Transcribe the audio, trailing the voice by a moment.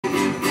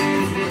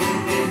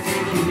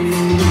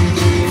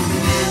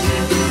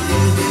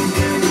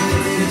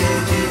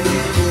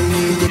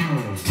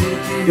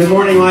Good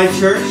morning, Life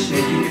Church. As you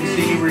can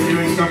see, we're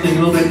doing something a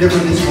little bit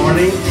different this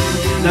morning.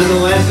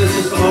 Nonetheless, let's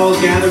just all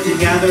gather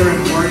together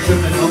and worship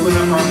and open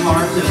up our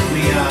hearts as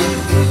we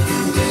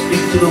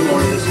speak to the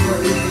Lord this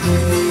morning.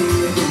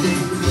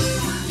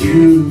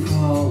 You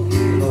call me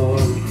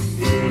Lord,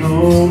 you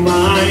know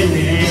my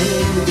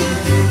name.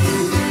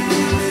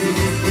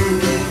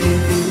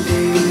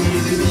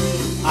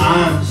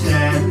 I'm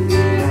standing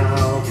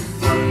now,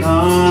 I'm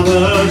not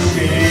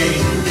ashamed.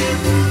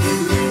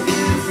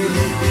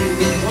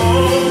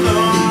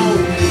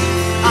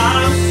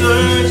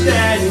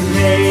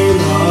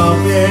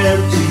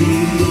 Empty.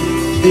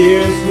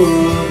 This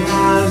world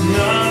has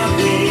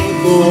nothing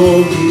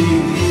for me.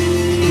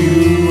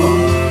 You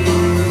are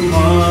my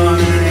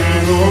one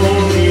and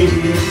only.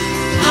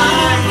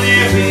 I'm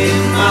living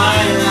my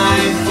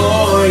life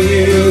for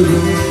you.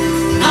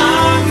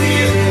 I'm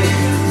giving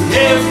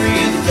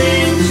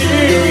everything to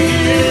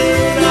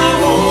you. Not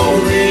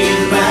holding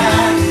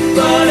back,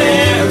 but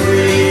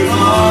every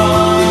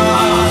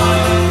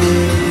part.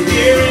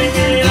 Giving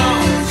it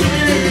all to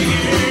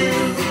you.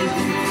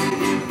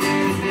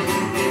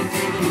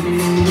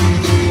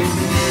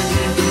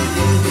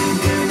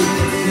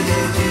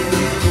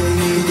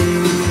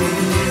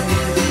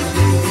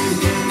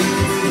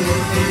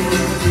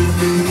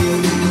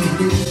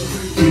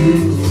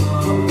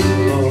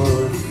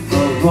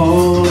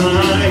 All I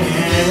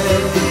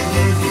am,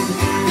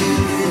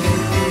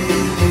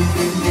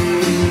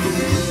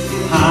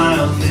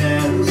 I'll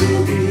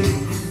never be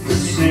the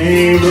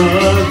same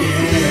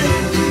again.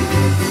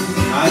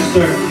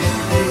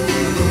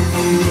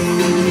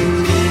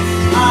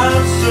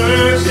 I've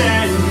searched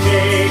and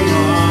came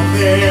up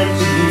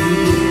empty.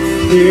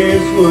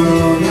 This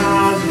world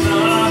has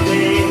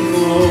nothing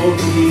for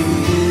me.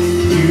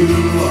 You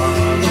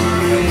are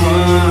my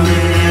one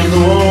and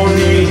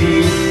only.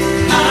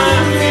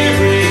 I'm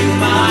living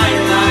my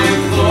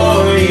life for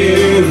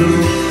you.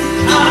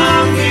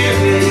 I'm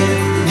giving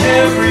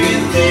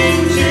everything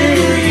to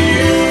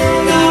you.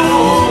 Not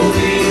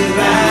holding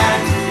back,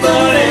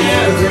 but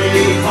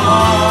every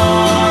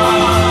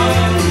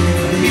part.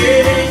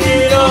 Giving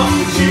it all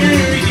to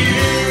you.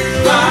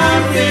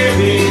 I'm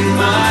living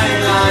my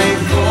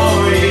life for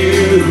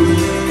you.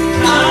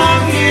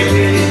 I'm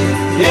giving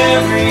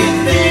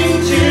everything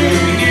to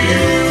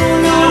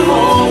you. Not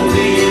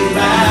holding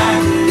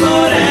back,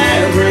 but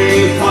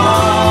every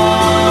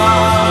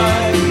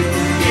part,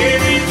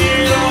 giving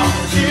it all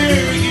to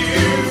you,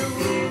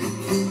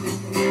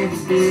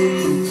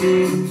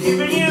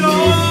 giving it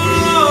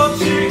all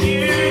to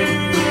you.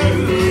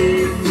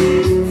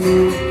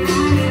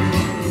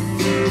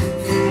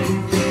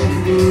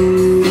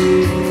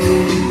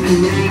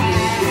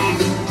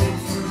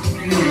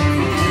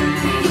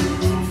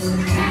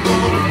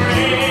 Gonna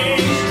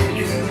praise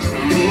you.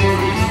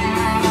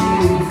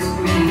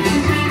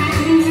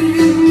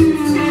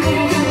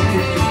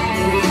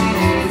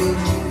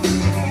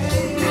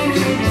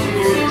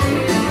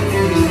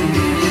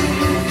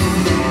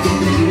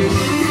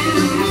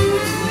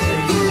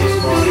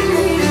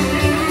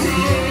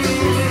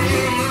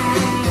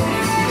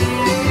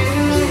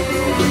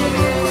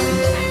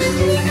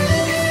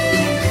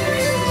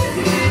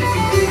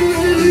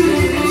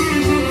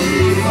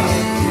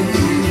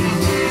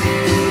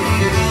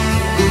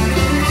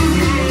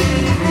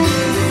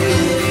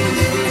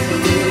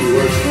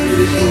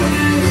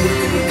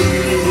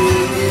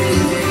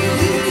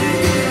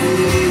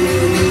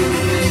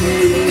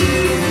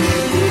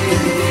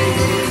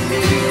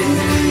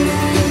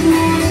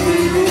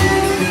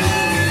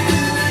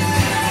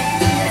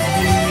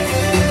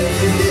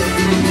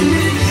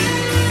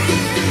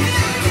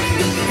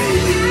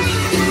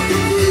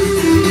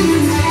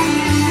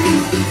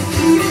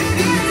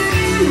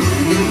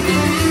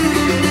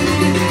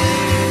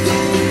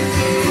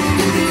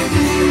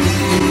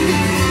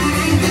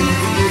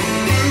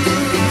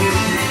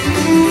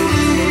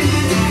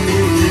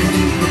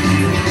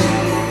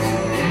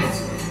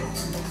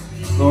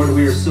 Lord,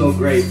 we are so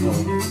grateful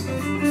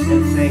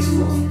and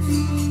thankful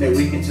that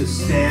we can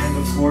just stand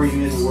before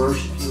you and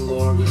worship you,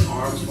 Lord, with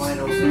arms wide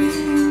open.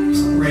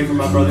 I pray for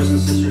my brothers and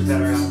sisters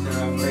that are out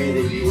there. I pray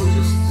that you will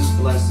just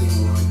bless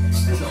them, Lord,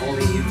 as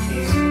only you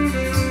can.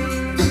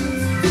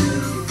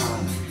 Thank you,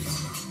 Father.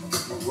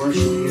 I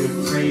worship you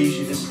and praise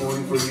you this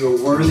morning, for you are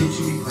worthy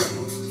to be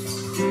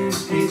praised.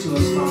 Speak to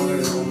us, Father,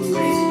 in all the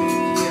ways that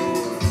you can,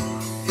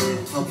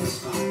 Lord. Help us,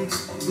 Father.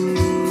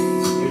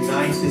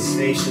 Unite this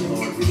nation,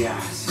 Lord, we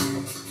ask.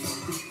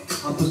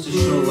 Help us to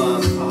show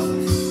love, Father.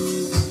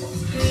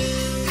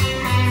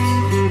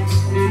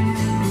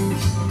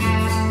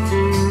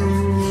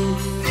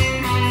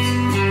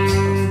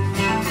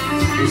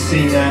 We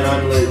sing that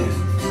I'm living.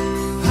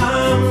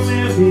 I'm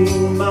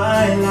living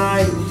my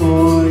life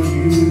for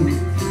you.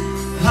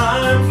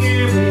 I'm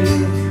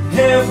giving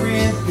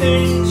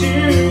everything to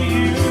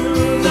you.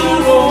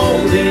 Not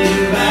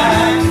holding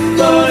back,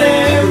 but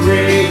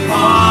every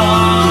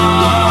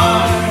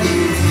part.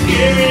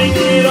 Giving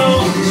it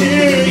all to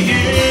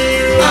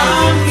you.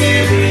 I'm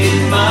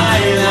giving my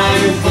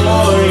life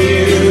for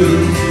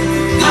you.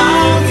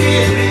 I'm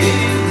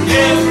giving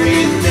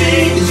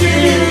everything to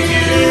you.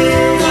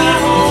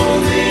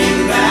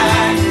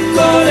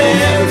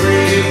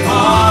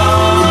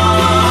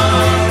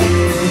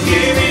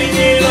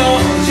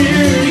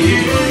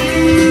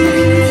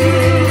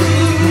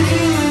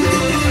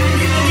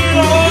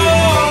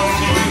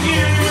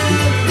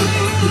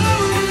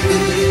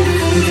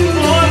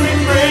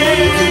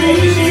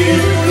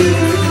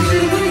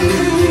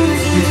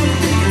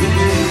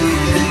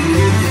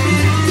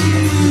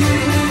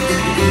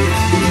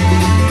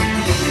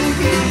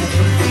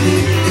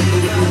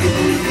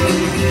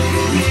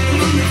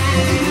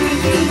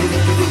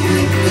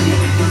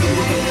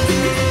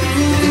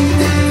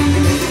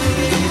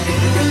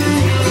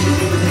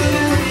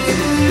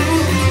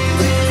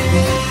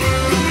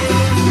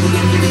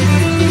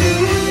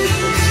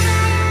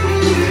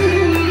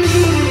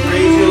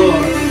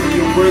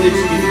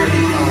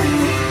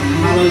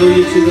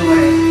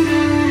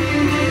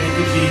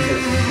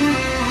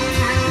 Jesus.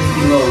 Thank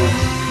you, Lord.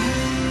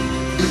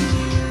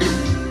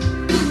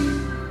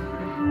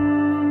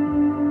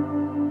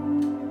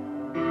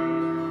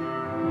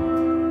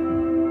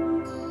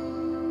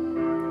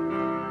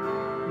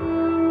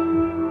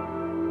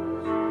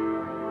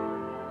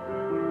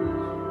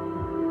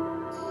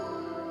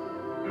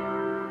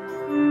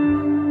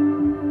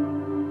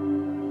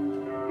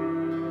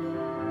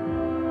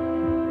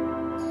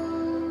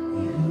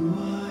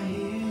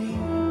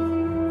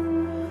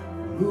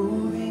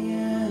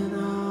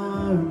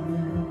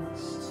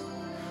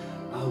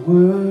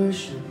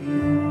 Worship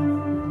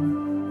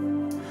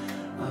you,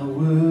 I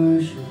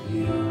worship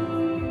you.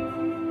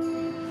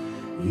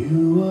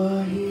 You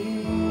are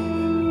here,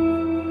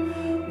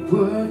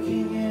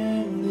 working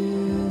in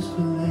this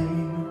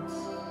place.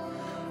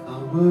 I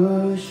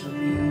worship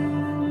you,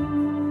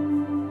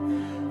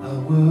 I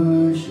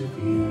worship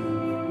you.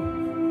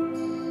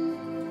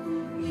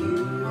 You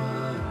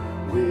are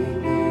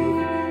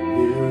waymaker,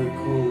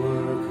 miracle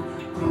worker,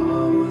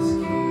 promise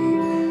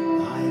keeper,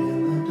 light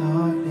in the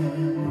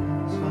darkness.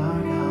 My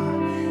God,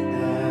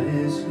 that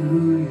is who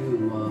you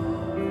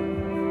are.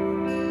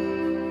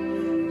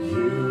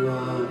 You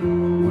are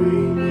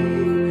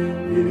waymaker,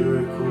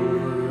 miracle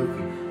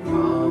worker,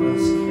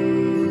 promise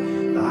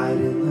keeper,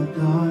 light in the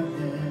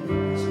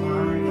darkness.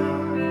 My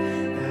God,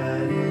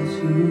 that is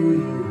who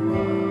you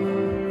are.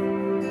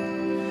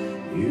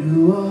 You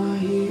are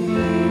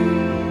here,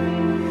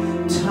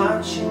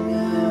 touching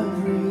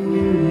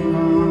every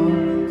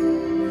heart.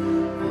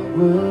 I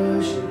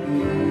worship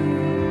you,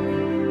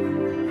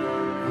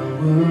 I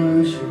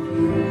worship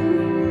you.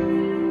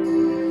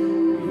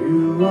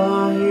 You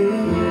are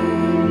here,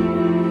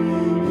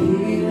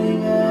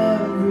 healing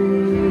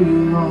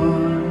every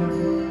heart.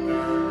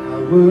 I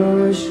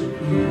worship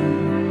you,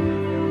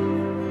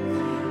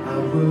 I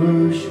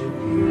worship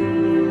you.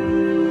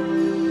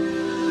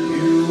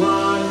 You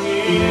are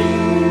here,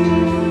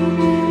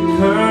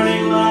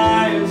 turning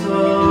lives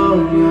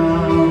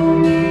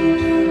around.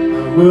 I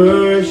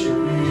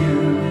worship you,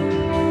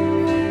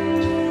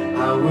 I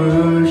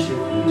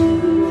worship you.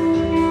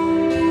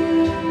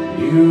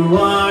 You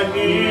are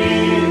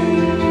here,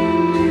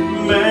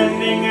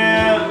 mending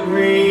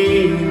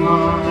every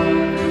heart.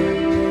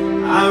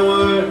 I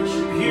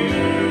worship you,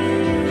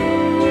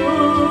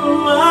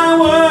 I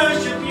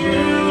worship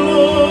you,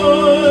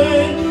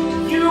 Lord.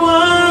 You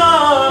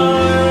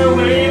are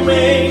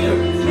waymaker,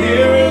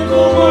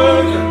 miracle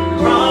worker,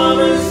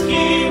 promise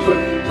keeper,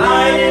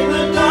 light in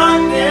the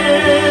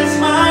darkness.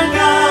 My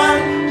God,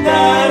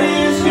 that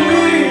is who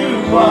you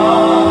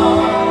are.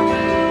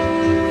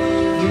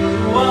 You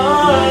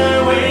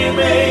are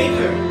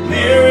waymaker,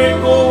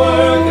 miracle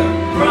worker,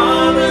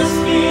 promise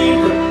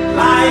keeper,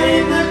 light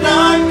in the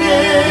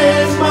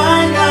darkness.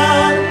 My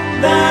God,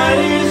 that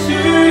is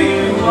who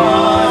you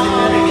are.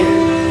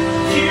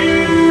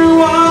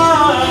 You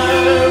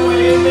are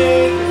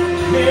waymaker,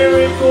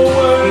 miracle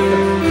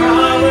worker,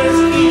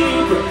 promise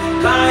keeper,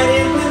 light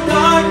in the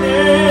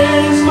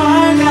darkness.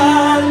 My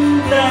God,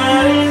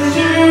 that is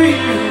who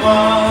you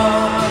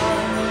are.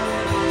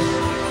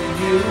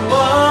 You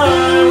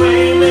are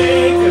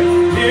waymaker,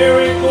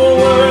 miracle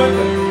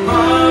worker,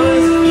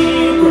 promise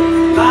keeper,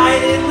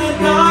 light in the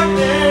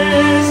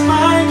darkness.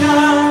 My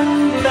God,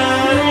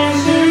 that is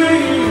who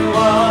you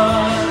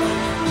are.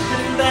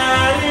 And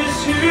that is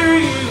who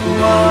you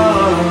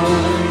are.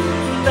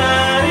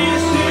 That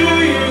is who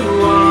you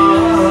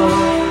are.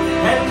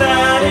 And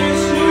that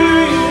is who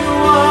you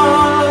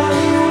are.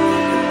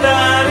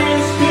 That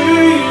is who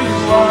you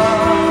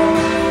are.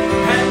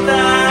 And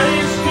that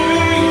is who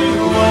you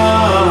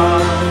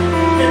are.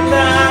 And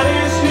that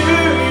is who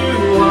you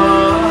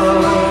are.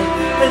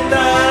 And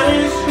that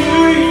is who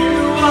you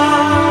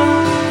are.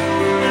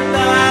 And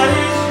that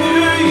is who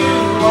you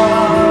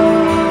are.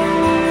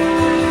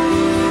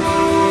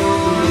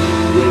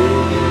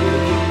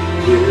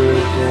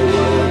 Miracle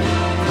worker,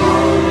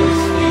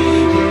 promise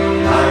keeper,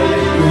 light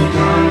in the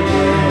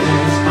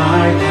darkness.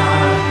 My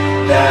God,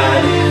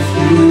 that is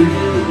who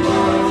you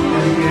are.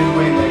 And again,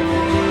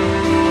 waymaker,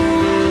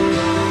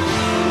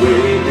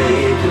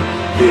 waymaker,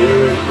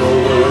 miracle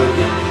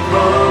worker,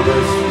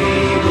 promise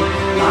keeper,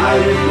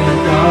 light in the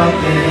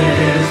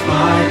darkness.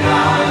 My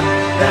God,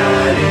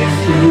 that is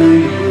who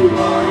you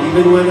are.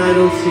 Even when I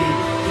don't see it,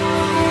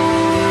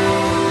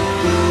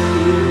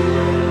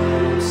 even when I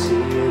don't see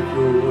it,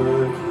 you're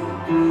working.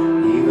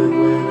 Even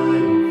when I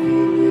don't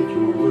feel it,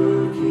 you're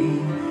working.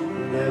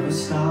 You never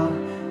stop,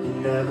 you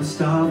never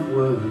stop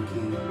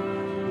working.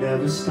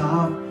 Never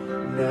stop,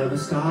 never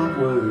stop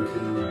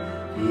working.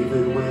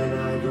 Even when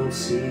I don't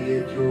see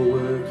it, you're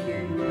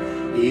working.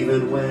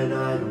 Even when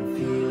I don't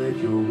feel it,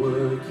 you're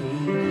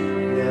working.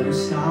 You never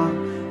stop,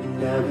 you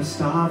never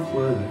stop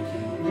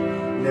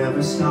working.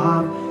 Never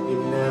stop, you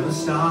never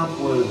stop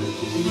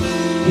working.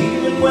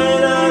 Even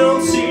when I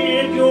don't see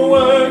it, you're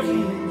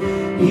working.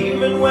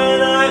 Even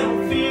when I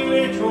don't feel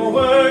it, you're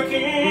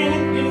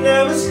working. You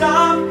never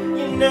stop,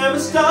 you never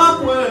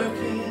stop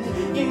working.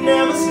 You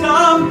never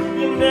stop,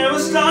 you never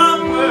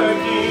stop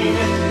working.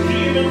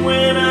 Even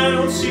when I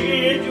don't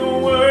see it, you're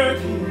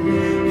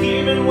working.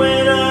 Even when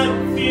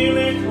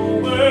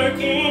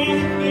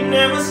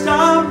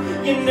stop,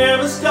 you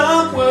never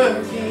stop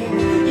working.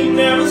 You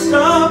never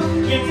stop,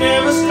 you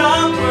never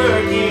stop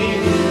working.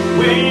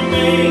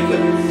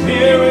 Waymaker,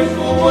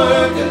 miracle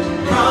worker,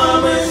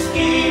 promise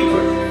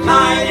keeper,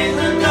 light in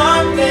the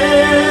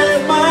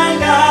darkness, my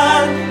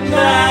God,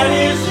 that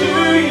is who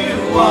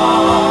you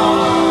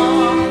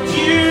are.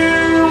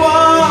 You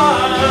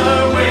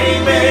are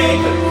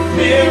waymaker,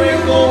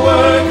 miracle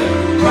worker,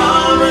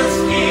 promise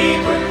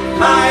keeper,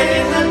 light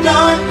in the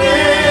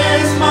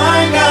darkness, my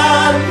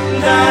God,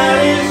 that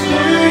is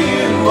who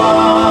you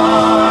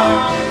are,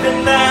 and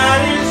that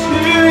is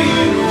who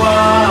you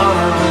are,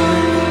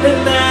 and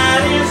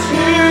that is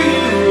who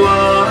you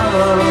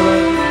are,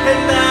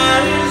 and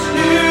that is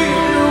who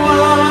you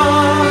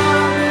are,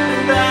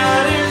 and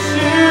that is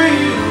who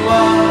you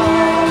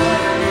are,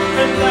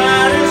 and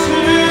that is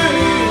who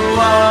you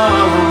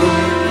are,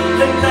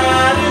 and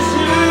that is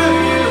who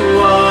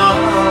you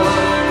are,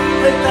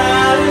 and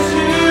that is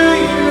who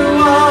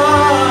you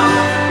are,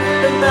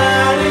 and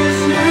that is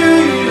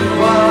who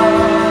you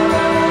are.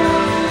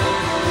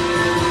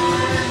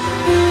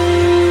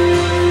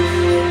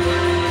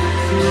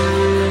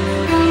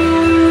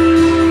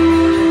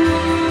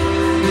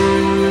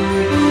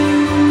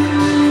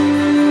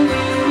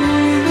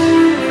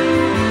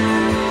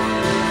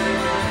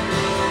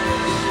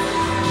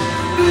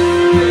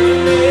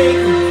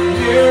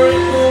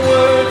 Miracle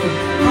worker,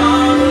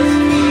 promise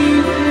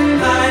keeper,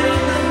 light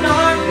in the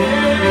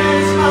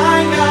darkness, my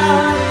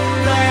God,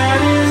 that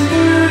is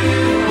who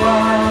you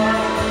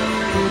are.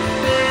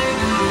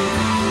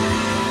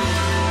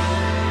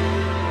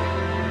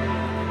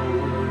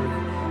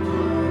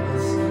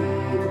 Promise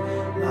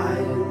keeper,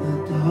 light in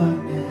the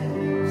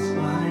darkness,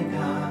 my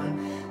God,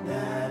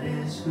 that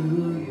is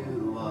who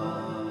you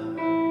are.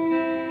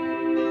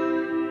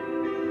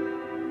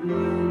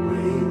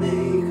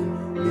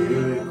 Waymaker,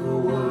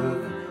 miracle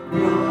worker,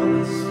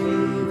 promise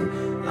keeper,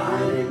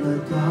 light in the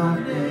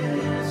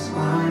darkness,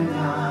 my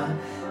God,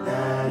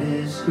 that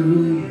is who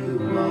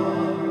you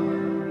are.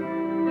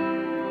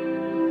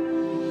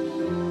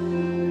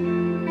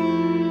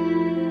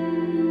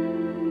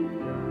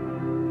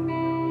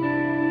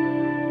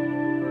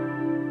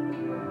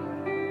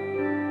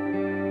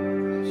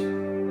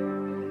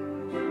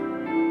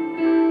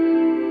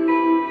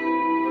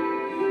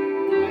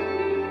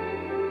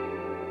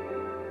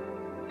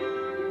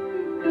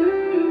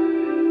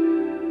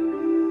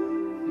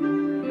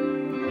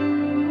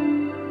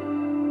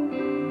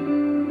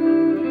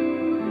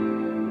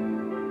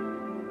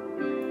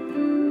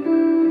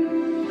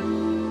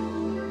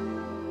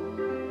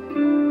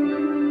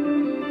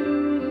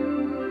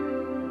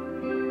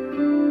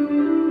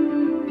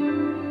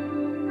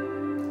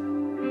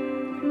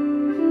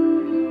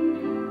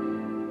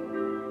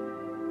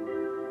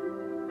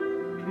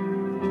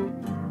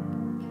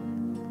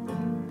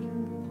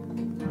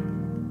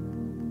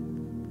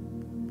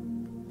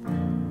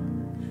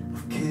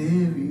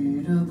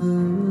 Carried a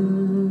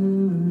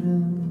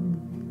burden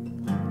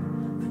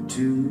for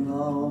too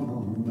long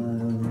on my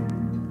own.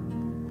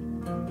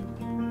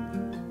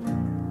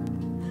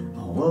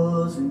 I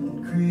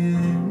wasn't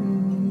created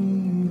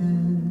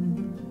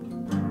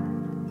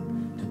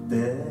to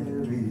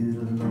bear it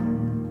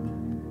alone.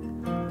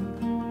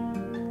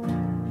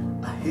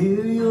 I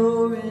hear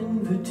your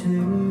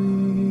invitation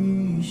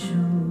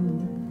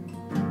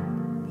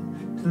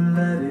to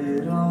let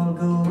it all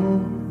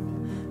go.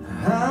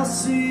 I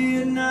see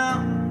it now,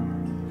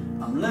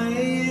 I'm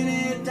laying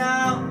it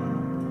down,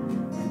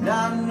 and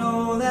I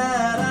know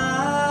that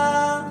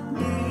I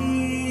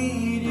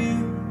need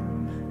you.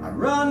 I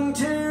run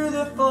to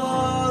the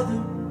Father,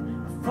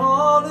 I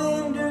fall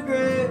into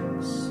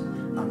grace.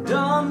 I'm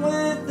done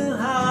with the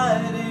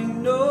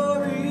hiding, no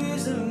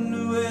reason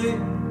to wait.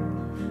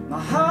 My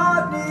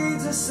heart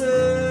needs a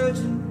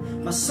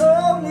surgeon, my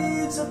soul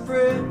needs a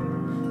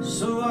friend,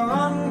 so I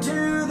run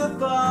to the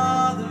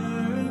Father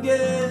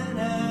again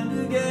and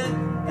again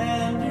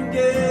and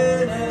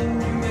again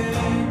and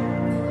again.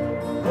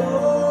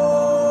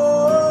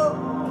 Oh,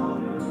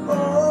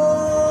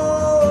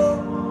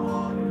 oh,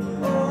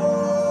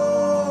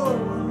 oh.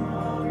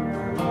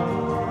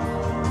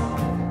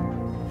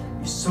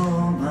 You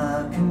saw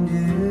my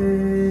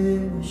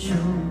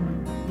condition,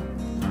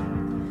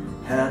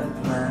 had a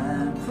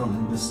plan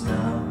from the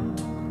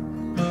start.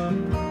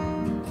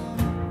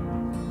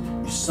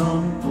 Your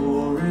Son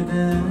for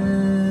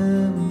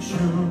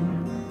redemption,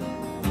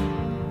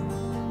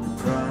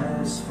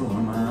 for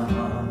my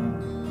heart.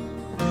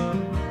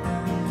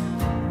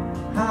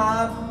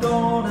 I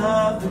don't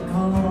have the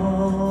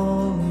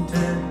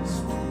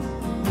context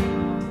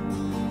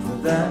for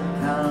that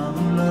kind of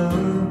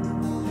love.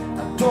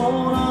 I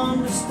don't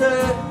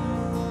understand,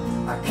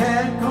 I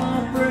can't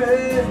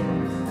comprehend.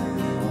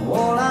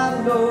 All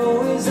I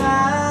know is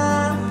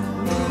I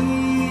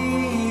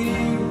need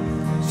you.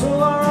 So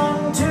I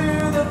run to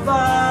the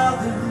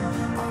Father,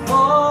 I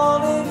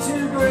fall into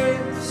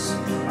grace.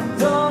 I'm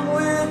done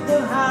with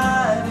the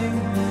hiding,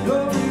 no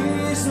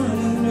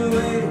reason to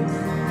wait.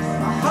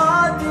 My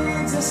heart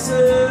needs a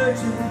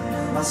surgeon,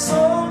 my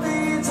soul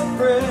needs a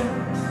friend,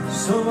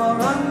 so I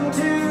run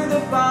to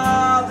the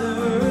Father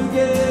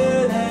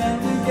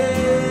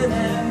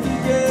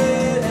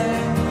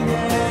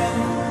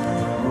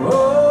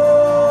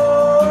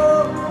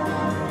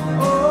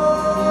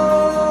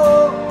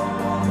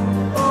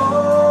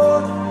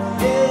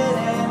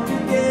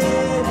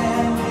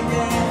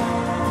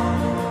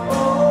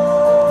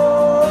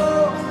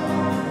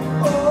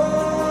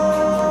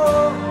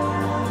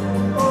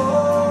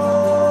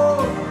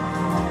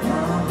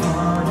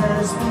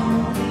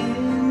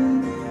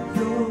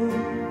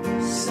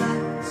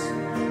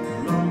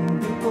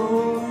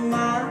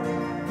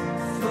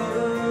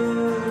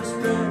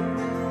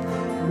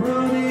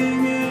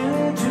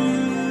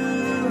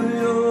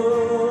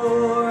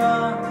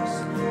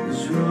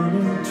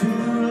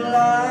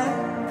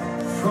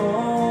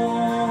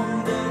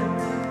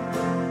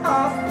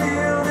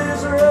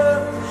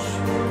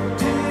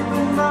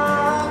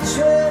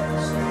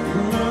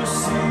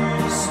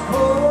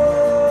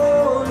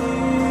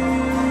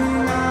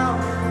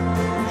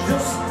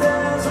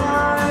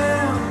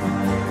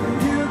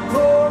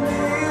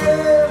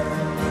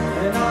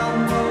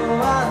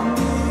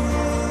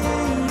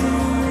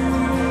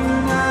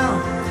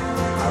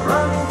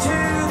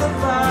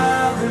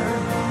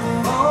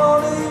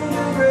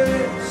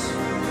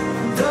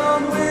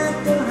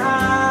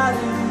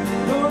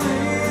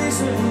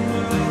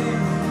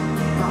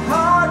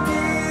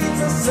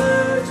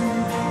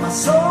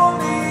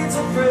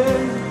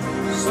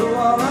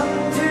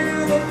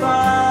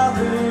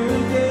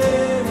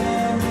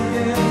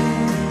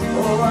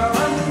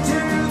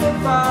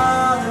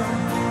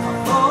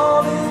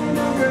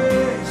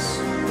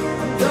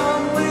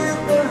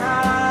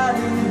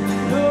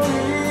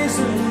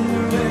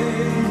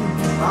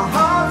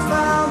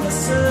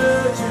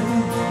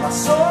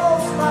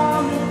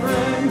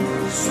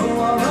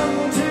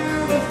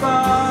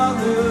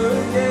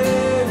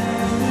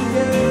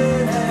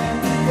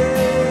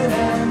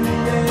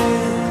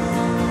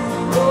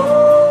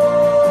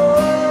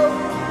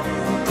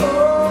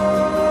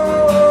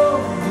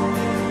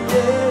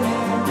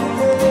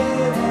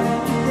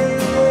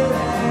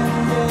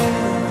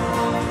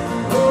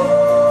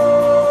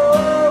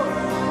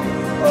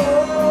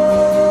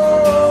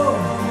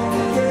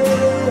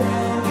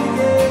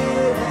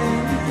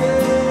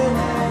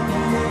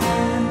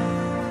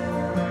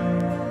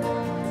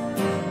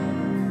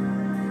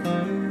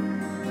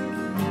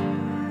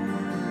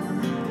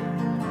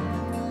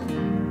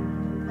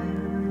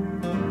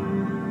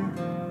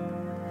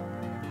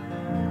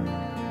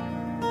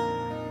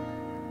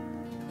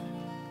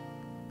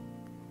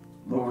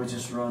Lord, we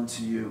just run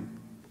to you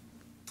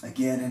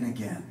again and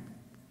again.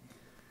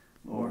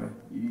 Lord,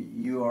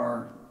 you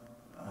are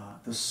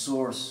the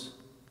source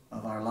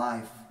of our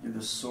life. You're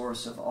the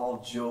source of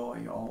all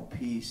joy, all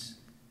peace,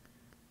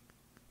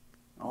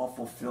 all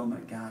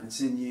fulfillment, God.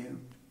 It's in you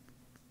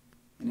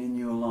and in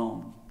you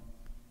alone.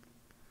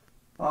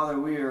 Father,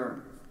 we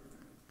are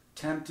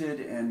tempted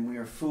and we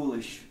are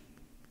foolish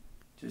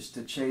just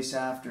to chase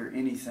after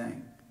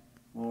anything,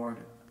 Lord,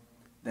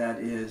 that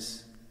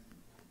is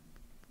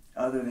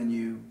other than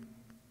you.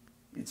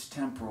 It's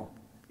temporal.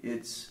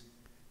 It's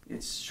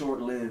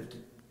short-lived.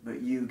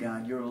 But you,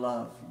 God, your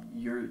love,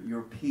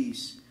 your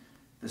peace,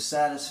 the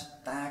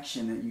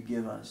satisfaction that you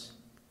give us,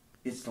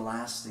 it's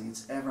lasting.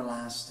 It's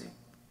everlasting.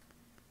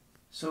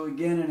 So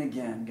again and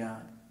again,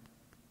 God,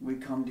 we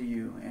come to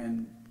you,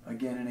 and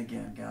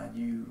again, God,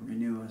 you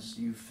renew us,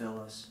 you fill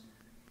us,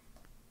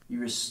 you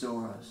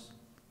restore us.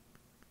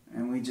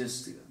 And we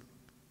just,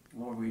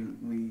 Lord,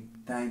 we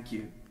thank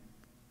you.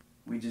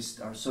 We just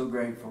are so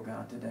grateful,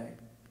 God, today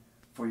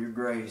for your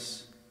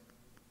grace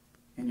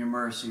and your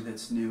mercy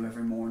that's new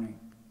every morning.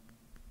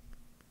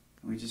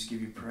 We just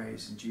give you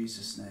praise in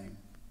Jesus' name.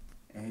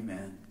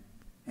 Amen.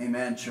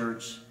 Amen,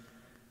 church.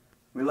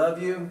 We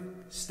love you.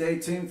 Stay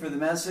tuned for the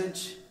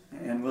message,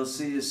 and we'll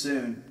see you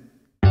soon.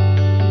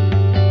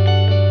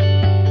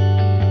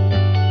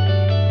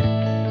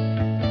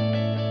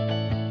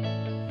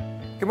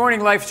 Good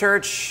morning, Life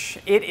Church.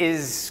 It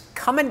is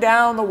coming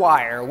down the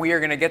wire. We are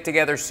going to get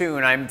together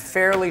soon. I'm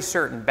fairly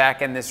certain,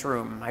 back in this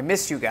room. I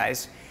miss you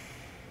guys.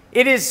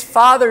 It is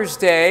Father's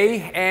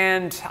Day,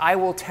 and I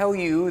will tell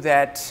you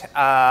that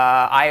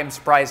I am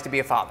surprised to be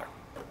a father,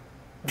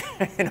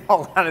 in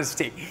all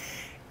honesty.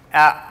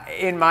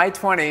 In my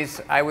 20s,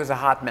 I was a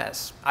hot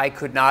mess. I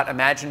could not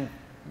imagine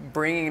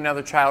bringing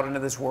another child into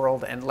this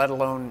world, and let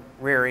alone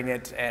rearing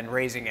it and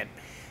raising it.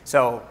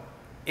 So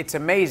it's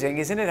amazing,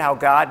 isn't it, how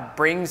God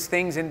brings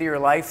things into your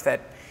life that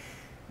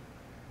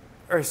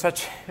are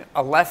such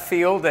a left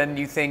field, and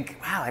you think,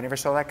 wow, I never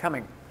saw that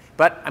coming.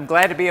 But I'm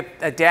glad to be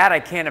a dad.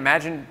 I can't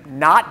imagine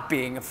not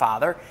being a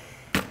father.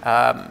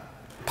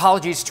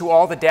 Apologies to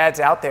all the dads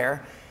out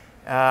there.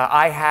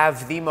 I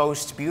have the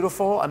most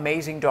beautiful,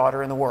 amazing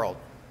daughter in the world.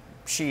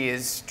 She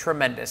is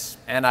tremendous,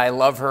 and I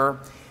love her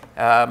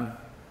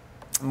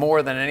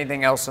more than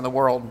anything else in the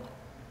world.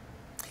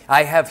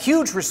 I have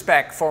huge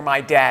respect for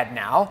my dad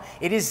now.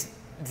 It is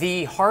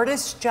the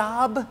hardest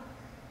job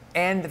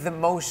and the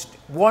most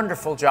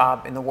wonderful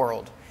job in the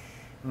world.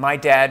 My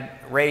dad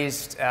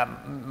raised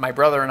my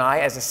brother and I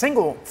as a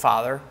single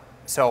father,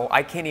 so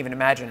I can't even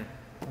imagine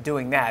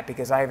doing that,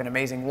 because I have an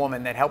amazing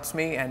woman that helps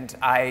me, and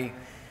I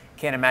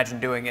can't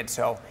imagine doing it.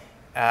 So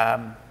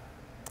I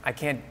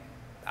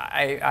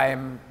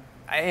am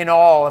in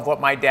awe of what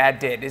my dad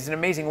did. It's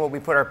amazing what we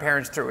put our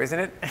parents through, isn't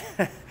it?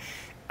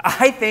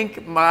 I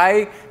think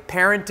my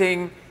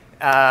parenting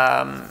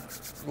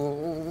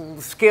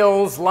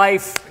skills,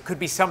 life, could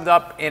be summed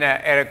up in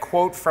a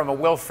quote from a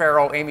Will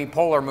Ferrell, Amy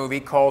Poehler movie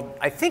called,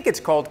 I think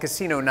it's called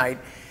Casino Night.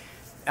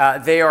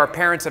 They are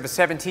parents of a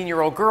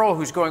 17-year-old girl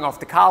who's going off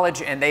to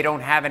college, and they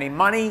don't have any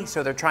money,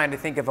 so they're trying to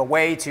think of a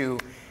way to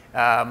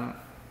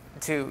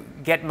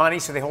get money,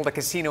 so they hold a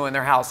casino in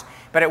their house.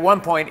 But at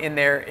one point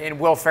in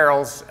Will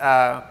Ferrell's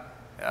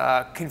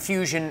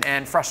confusion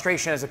and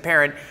frustration as a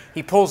parent,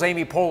 he pulls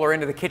Amy Poehler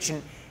into the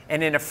kitchen,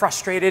 and in a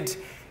frustrated,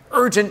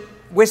 urgent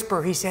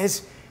whisper, he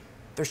says,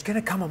 there's going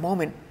to come a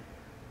moment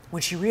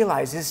when she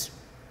realizes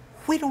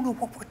we don't know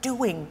what we're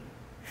doing.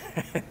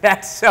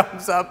 That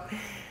sums up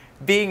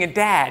being a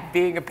dad,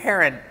 being a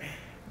parent.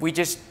 We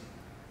just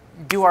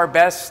do our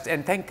best,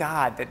 and thank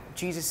God that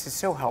Jesus is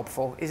so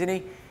helpful, isn't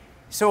he?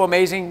 So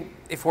amazing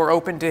if we're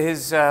open to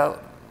his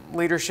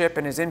leadership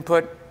and his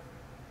input.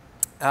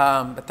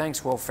 But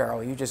thanks, Will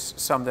Ferrell. You just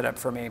summed it up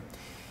for me.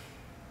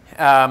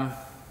 And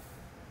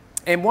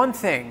one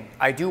thing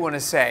I do want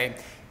to say,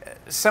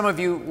 some of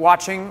you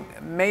watching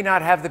may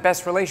not have the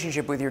best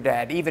relationship with your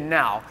dad, even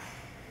now.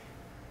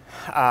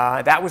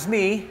 That was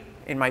me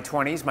in my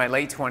 20s, my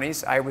late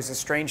 20s. I was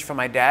estranged from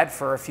my dad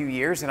for a few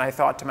years, and I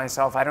thought to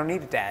myself, I don't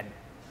need a dad.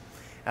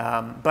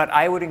 But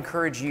I would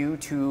encourage you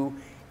to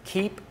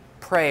keep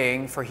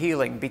praying for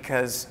healing,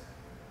 because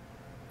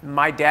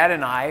my dad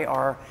and I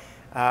are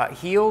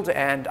healed,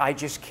 and I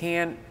just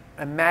can't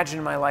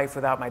imagine my life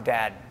without my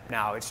dad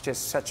now. It's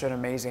just such an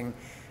amazing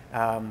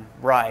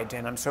ride,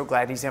 and I'm so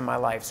glad he's in my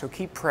life. So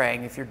keep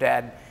praying if your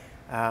dad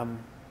and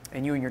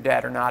you and your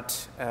dad are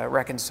not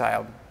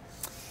reconciled.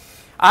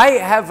 I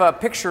have a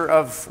picture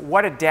of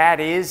what a dad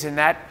is, and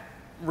that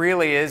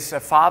really is, a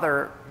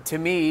father to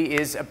me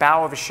is a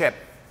bow of a ship.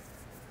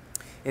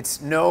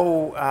 It's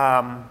no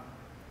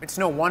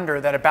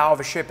wonder that a bow of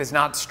a ship is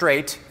not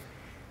straight.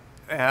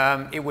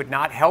 It would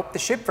not help the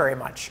ship very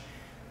much.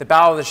 The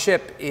bow of the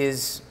ship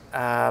is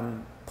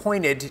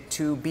pointed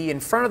to be in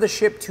front of the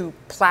ship, to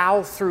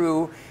plow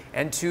through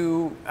and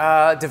to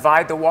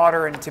divide the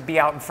water, and to be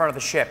out in front of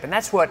the ship. And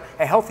that's what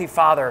a healthy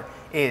father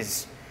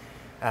is.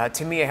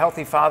 To me, a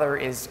healthy father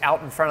is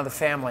out in front of the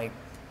family,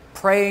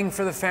 praying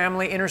for the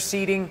family,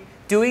 interceding,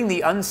 doing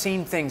the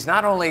unseen things,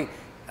 not only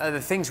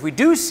the things we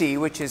do see,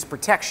 which is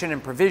protection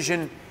and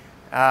provision,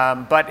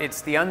 but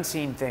it's the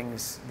unseen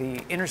things,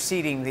 the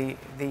interceding,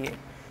 the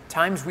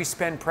times we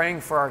spend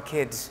praying for our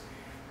kids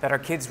that our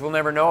kids will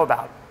never know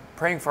about,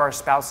 praying for our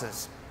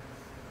spouses.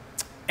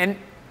 And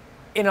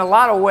in a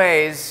lot of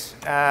ways,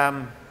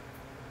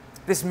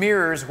 this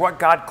mirrors what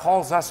God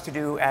calls us to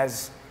do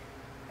as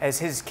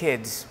His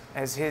kids,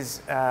 as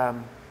His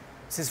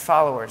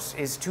followers,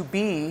 is to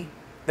be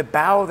the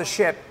bow of the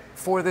ship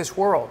for this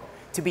world,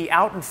 to be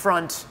out in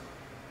front,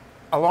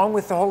 along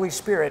with the Holy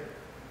Spirit,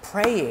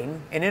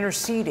 praying and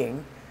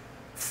interceding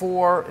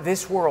for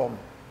this world,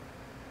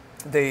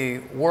 the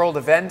world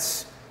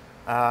events,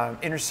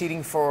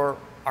 interceding for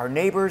our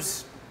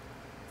neighbors,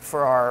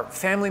 for our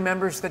family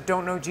members that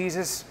don't know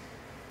Jesus.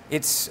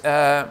 It's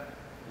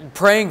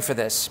praying for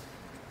this.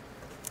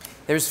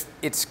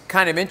 It's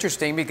kind of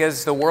interesting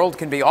because the world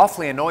can be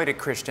awfully annoyed at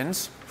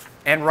Christians,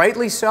 and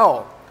rightly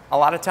so, a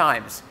lot of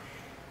times.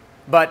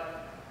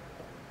 But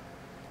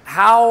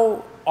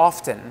how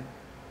often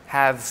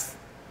have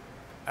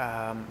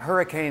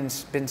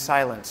hurricanes been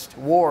silenced,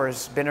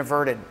 wars been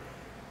averted,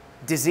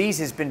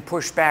 diseases been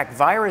pushed back,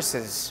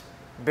 viruses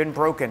been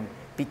broken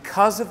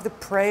because of the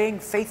praying,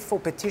 faithful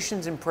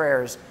petitions and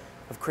prayers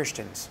of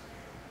Christians?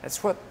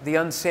 That's what the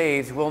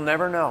unsaved will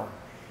never know.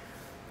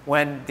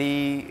 When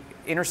the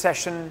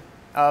intercession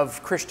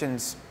of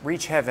Christians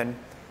reach heaven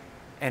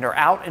and are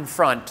out in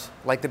front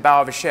like the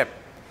bow of a ship.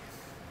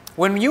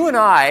 When you and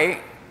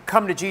I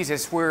come to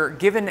Jesus, we're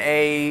given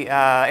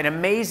an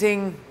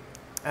amazing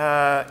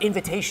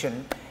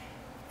invitation,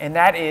 and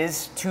that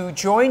is to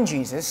join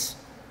Jesus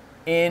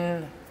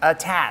in a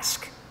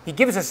task. He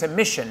gives us a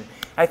mission.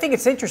 I think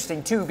it's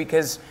interesting too,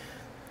 because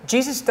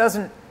Jesus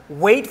doesn't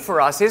wait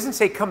for us. He doesn't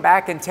say, come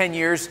back in 10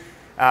 years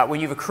when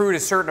you've accrued a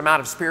certain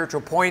amount of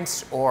spiritual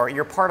points, or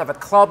you're part of a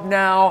club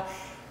now.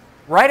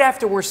 Right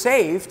after we're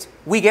saved,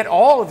 we get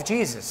all of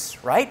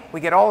Jesus, right?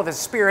 We get all of His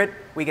Spirit.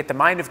 We get the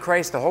mind of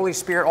Christ, the Holy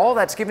Spirit. All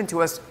that's given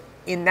to us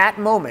in that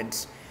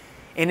moment.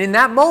 And in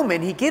that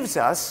moment, He gives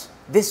us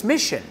this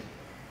mission.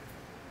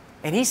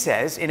 And He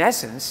says, in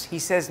essence, He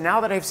says,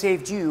 now that I've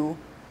saved you,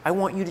 I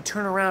want you to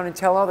turn around and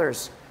tell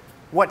others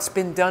what's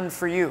been done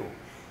for you.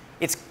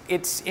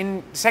 It's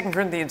in 2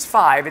 Corinthians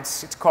 5,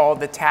 it's called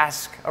the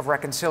task of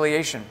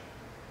reconciliation.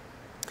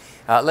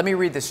 Let me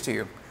read this to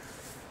you.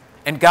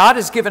 And God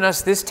has given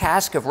us this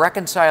task of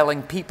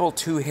reconciling people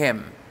to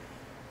Him.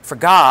 For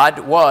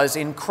God was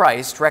in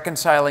Christ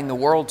reconciling the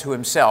world to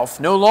Himself,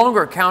 no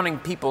longer counting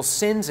people's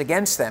sins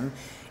against them,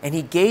 and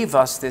He gave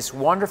us this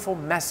wonderful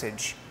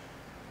message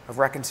of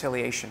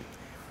reconciliation.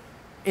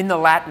 In the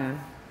Latin,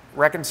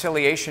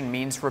 reconciliation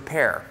means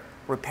repair,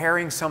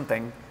 repairing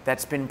something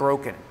that's been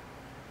broken.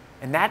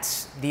 And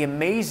that's the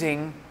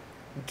amazing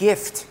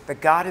gift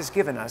that God has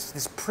given us,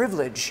 this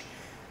privilege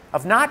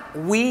of not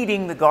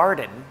weeding the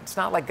garden. It's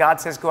not like God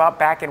says, go out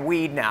back and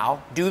weed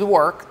now, do the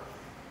work.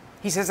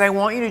 He says, I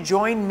want you to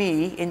join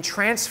me in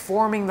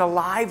transforming the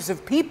lives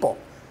of people.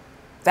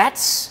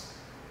 That's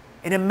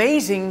an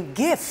amazing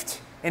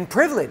gift and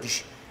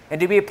privilege. And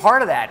to be a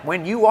part of that,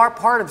 when you are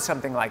part of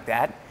something like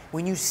that,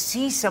 when you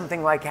see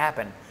something like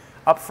happen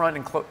up front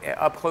and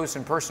up close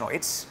and personal,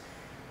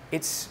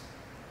 it's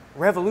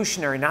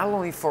revolutionary, not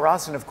only for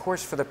us and of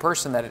course for the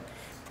person that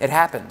it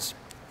happens.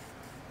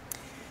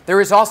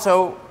 There is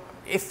also,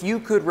 if you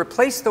could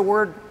replace the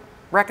word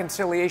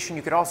reconciliation,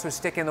 you could also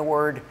stick in the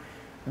word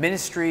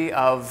ministry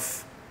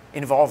of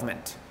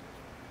involvement.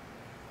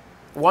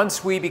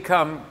 Once we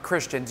become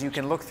Christians, you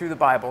can look through the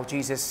Bible.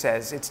 Jesus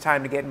says it's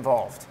time to get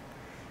involved.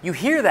 You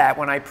hear that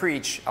when I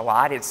preach a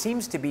lot. It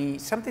seems to be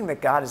something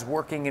that God is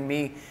working in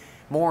me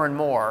more and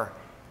more.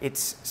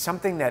 It's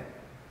something that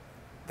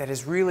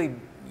is really,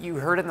 you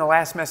heard it in the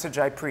last message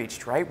I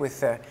preached, right?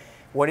 With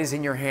what is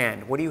in your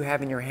hand? What do you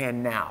have in your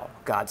hand now?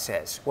 God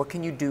says. What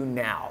can you do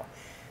now?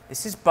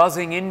 This is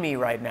buzzing in me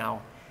right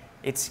now.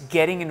 It's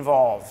getting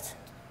involved.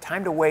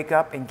 Time to wake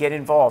up and get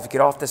involved.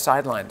 Get off the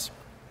sidelines.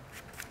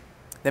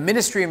 The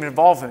ministry of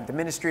involvement, the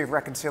ministry of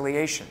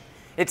reconciliation.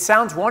 It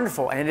sounds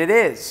wonderful, and it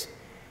is.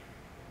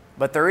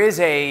 But there is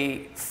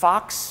a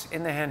fox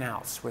in the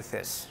henhouse with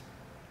this.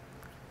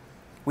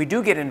 We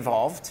do get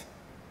involved.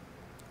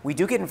 We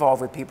do get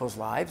involved with people's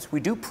lives. We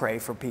do pray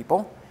for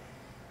people.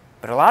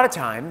 But a lot of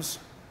times,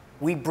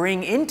 we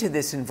bring into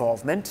this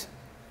involvement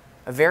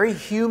a very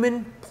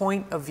human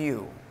point of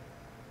view.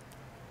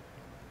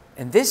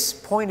 And this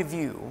point of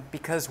view,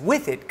 because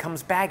with it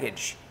comes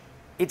baggage,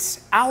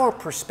 it's our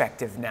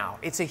perspective now.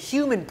 It's a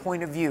human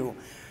point of view.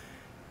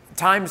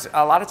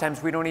 A lot of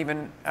times we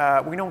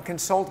don't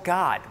consult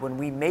God when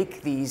we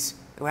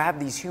have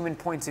these human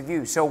points of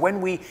view. So when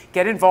we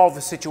get involved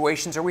with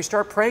situations or we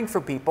start praying for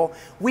people,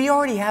 we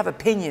already have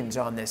opinions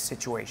on this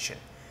situation.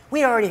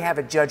 We already have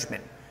a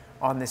judgment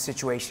on this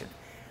situation.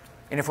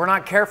 And if we're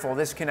not careful,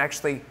 this can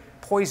actually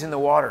poison the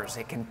waters.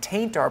 It can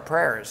taint our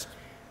prayers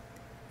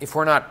if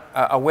we're not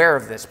aware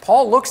of this.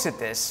 Paul looks at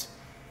this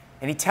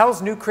and he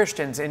tells new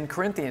Christians in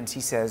Corinthians,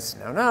 he says,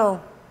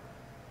 no.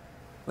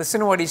 Listen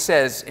to what he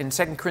says in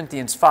 2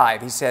 Corinthians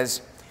 5. He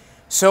says,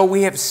 so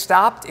we have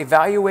stopped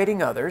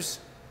evaluating others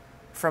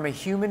from a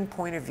human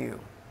point of view.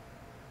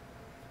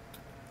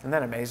 Isn't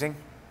that amazing?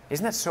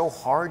 Isn't that so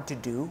hard to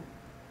do?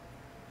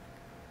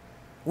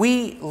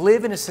 We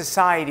live in a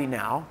society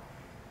now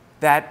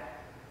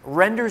that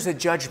renders a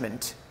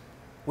judgment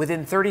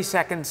within 30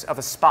 seconds of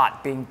a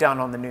spot being done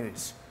on the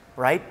news,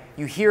 right?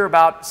 You hear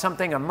about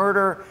something, a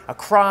murder, a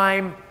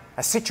crime,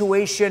 a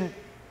situation,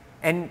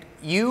 and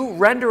you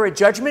render a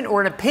judgment or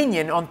an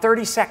opinion on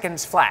 30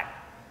 seconds flat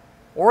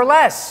or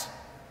less.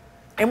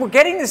 And we're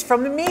getting this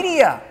from the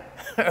media,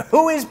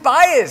 who is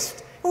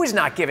biased, who is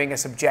not giving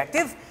us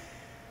objective.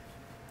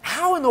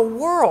 How in the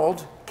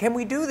world can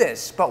we do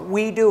this? But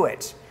we do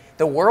it.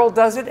 The world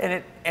does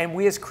it, and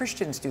we as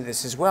Christians do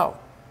this as well.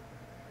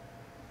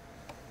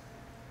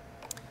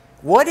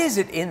 What is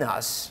it in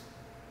us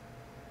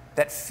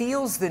that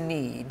feels the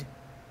need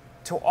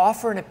to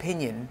offer an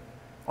opinion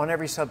on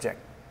every subject?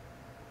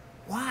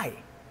 Why?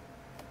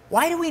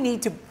 Why do we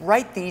need to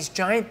write these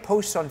giant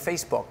posts on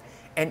Facebook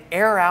and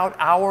air out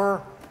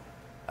our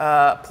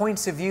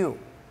points of view?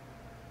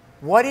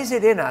 What is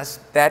it in us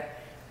that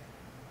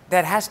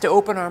has to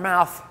open our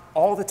mouth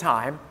all the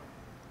time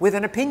with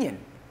an opinion?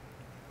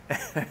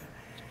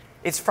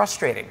 It's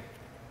frustrating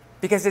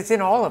because it's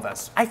in all of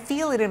us. I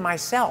feel it in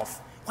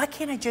myself. Why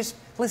can't I just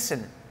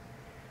listen?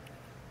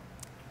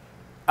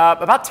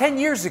 About 10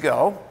 years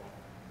ago,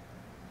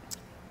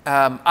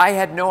 I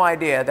had no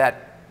idea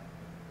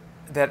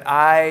that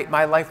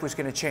my life was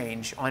going to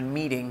change on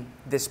meeting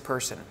this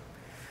person.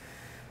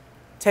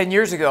 10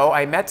 years ago,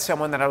 I met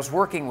someone that I was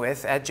working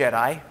with at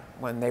Jedi,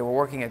 when they were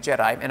working at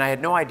Jedi, and I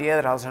had no idea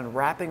that I was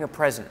unwrapping a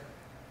present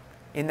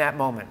in that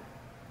moment.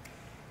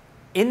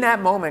 In that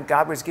moment,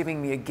 God was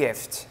giving me a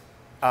gift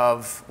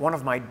of one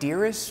of my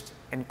dearest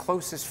and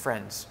closest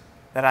friends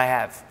that I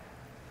have.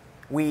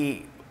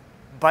 We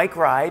bike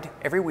ride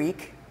every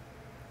week.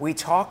 We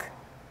talk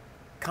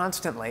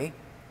constantly,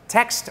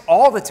 text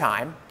all the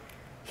time.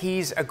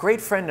 He's a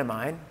great friend of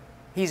mine.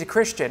 He's a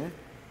Christian,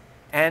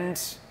 and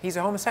he's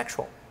a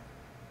homosexual.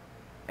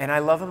 And I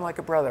love him like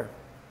a brother.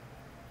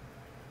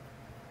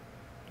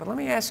 But let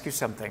me ask you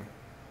something.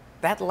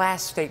 That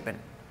last statement,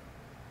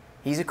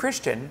 he's a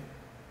Christian,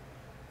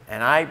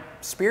 and I'm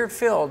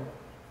Spirit-filled,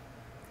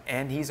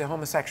 and he's a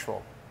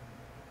homosexual.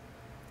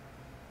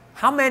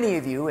 How many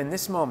of you in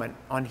this moment,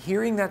 on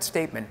hearing that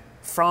statement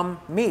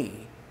from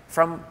me,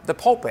 from the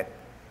pulpit,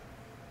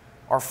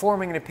 are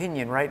forming an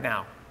opinion right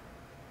now?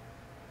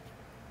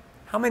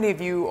 How many of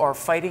you are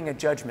fighting a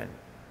judgment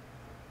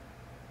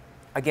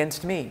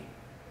against me,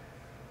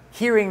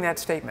 hearing that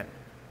statement,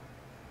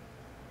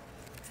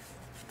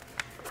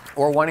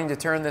 or wanting to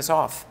turn this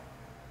off?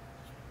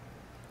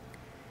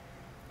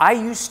 I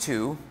used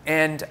to,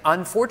 and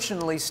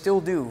unfortunately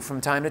still do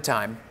from time to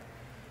time,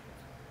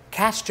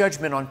 cast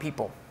judgment on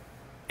people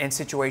and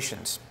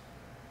situations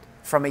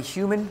from a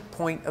human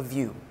point of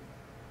view.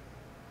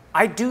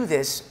 I do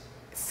this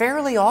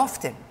fairly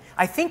often.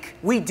 I think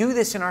we do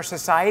this in our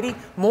society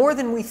more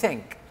than we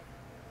think.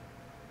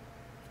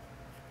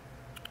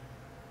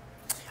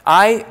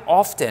 When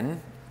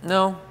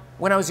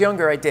I was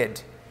younger I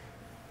did.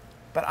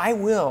 But I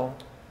will,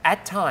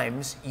 at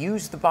times,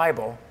 use the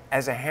Bible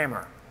as a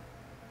hammer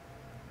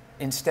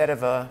instead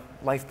of a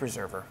life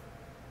preserver.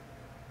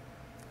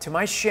 To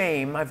my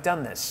shame, I've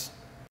done this.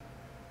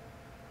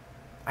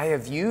 I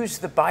have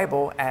used the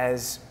Bible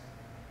as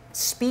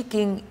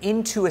speaking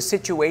into a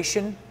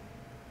situation.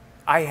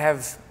 I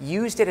have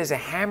used it as a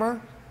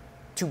hammer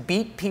to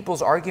beat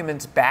people's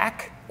arguments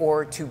back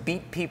or to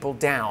beat people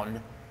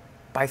down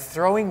by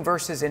throwing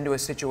verses into a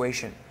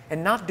situation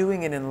and not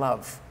doing it in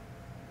love.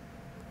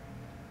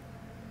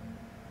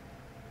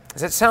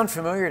 Does that sound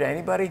familiar to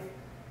anybody?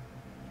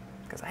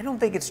 Because I don't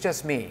think it's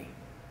just me.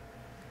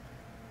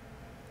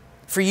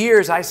 For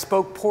years, I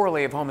spoke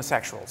poorly of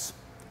homosexuals.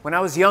 When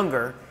I was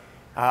younger,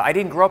 I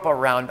didn't grow up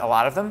around a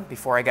lot of them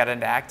before I got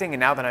into acting, and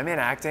now that I'm in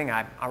acting,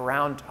 I'm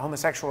around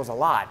homosexuals a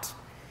lot.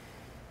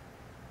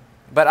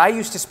 But I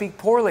used to speak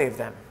poorly of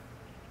them.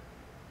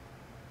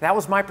 That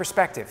was my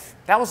perspective.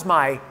 That was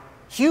my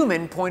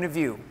human point of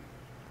view.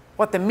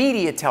 What the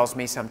media tells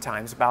me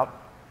sometimes about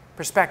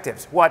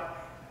perspectives, what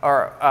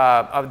are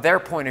of their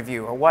point of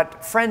view, or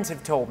what friends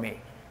have told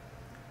me.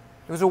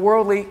 It was a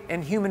worldly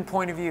and human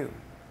point of view.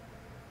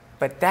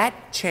 But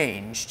that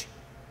changed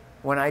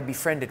when I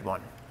befriended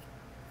one.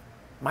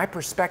 My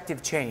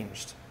perspective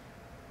changed.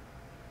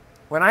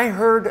 When I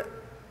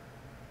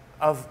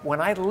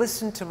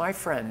listened to my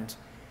friend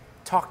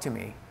talk to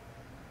me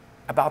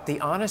about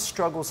the honest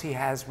struggles he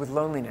has with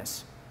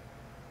loneliness,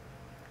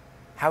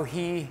 how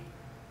he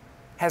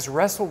has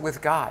wrestled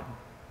with God,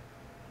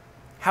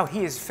 how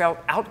he has felt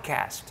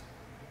outcast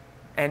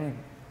and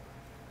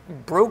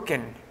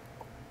broken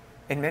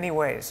in many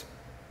ways.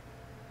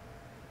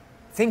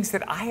 Things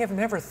that I have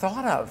never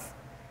thought of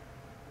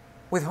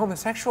with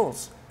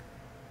homosexuals.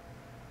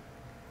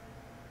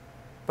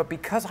 But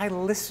because I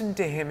listened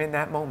to him in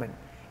that moment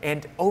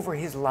and over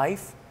his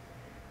life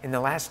in the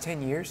last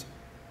 10 years,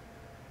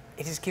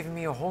 it has given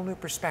me a whole new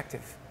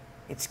perspective.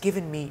 It's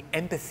given me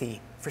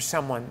empathy for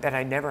someone that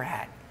I never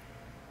had.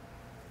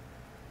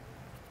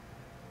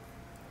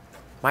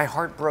 My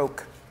heart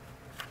broke.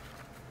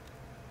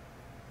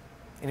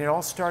 And it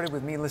all started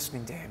with me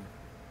listening to him.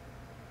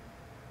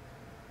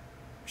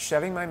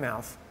 Shutting my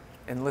mouth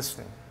and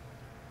listening.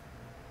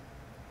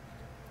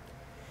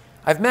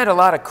 I've met a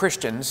lot of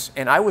Christians,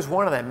 and I was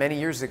one of them many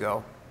years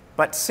ago,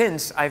 but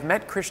since I've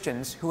met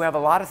Christians who have a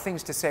lot of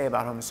things to say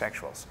about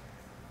homosexuals.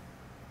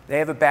 They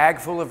have a bag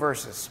full of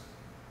verses.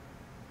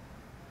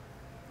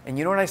 And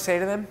you know what I say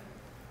to them?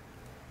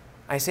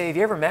 I say, have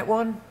you ever met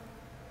one?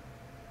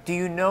 Do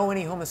you know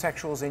any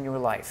homosexuals in your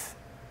life?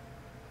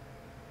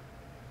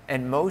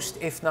 And most,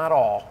 if not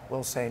all,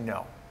 will say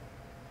no.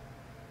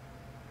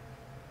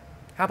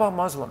 How about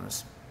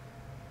Muslims?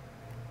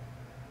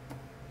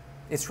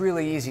 It's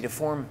really easy to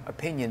form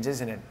opinions,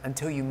 isn't it,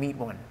 until you meet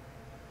one.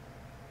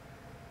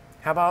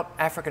 How about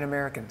African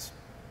Americans?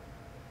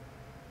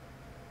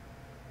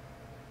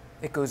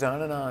 It goes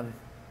on and on.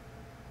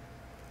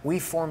 We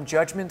form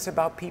judgments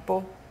about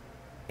people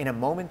in a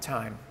moment in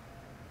time,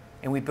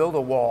 and we build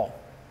a wall.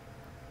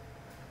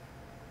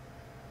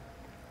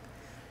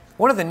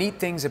 One of the neat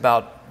things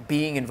about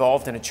being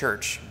involved in a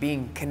church,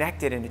 being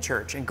connected in a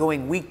church, and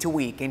going week to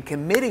week and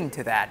committing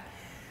to that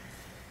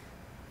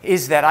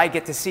is that I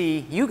get to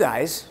see you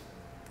guys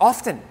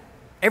often,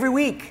 every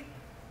week.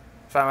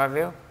 Some of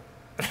you.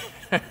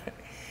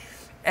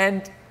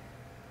 And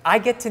I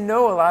get to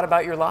know a lot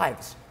about your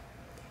lives.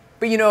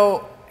 But you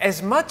know,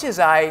 as much as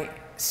I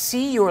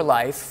see your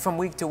life from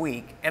week to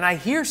week, and I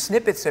hear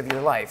snippets of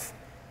your life,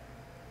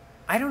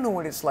 I don't know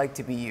what it's like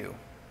to be you.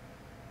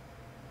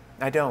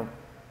 I don't.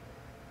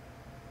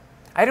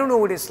 I don't know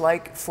what it's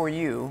like for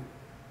you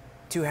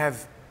to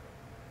have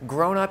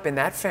grown up in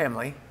that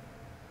family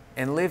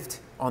and lived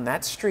on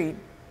that street,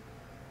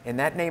 in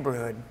that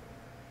neighborhood,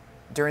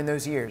 during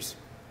those years.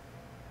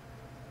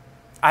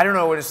 I don't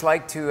know what it's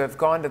like to have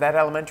gone to that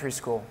elementary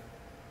school,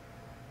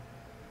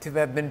 to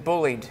have been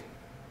bullied.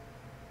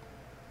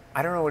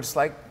 I don't know what it's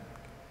like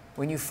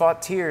when you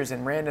fought tears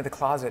and ran to the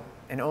closet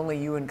and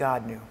only you and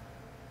God knew.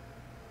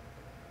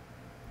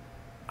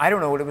 I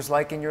don't know what it was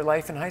like in your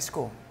life in high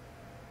school,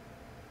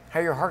 how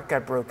your heart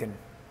got broken.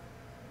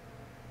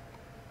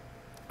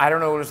 I don't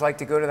know what it was like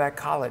to go to that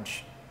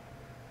college,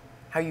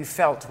 how you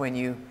felt when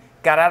you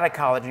got out of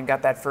college and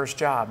got that first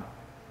job.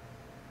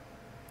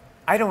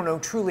 I don't know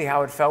truly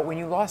how it felt when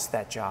you lost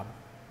that job,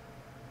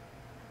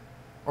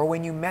 or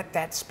when you met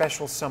that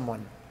special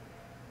someone,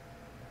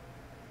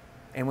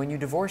 and when you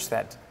divorced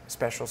that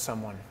special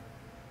someone,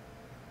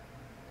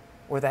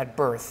 or that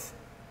birth,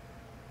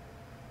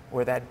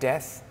 or that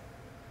death,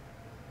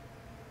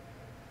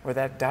 or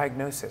that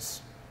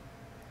diagnosis.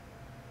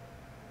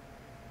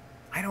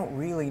 I don't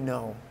really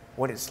know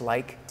what it's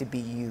like to be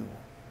you.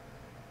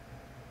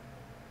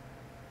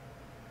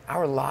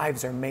 Our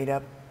lives are made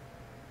up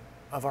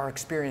of our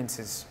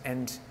experiences,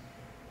 and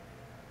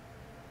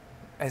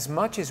as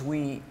much as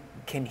we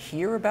can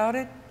hear about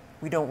it,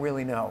 we don't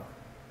really know.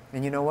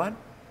 And you know what?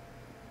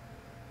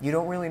 You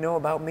don't really know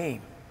about me,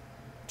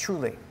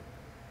 truly.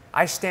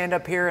 I stand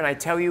up here and I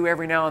tell you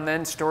every now and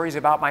then stories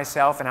about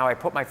myself and how I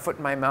put my foot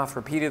in my mouth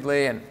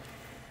repeatedly, and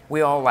we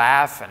all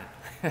laugh,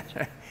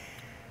 and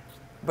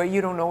but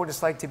you don't know what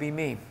it's like to be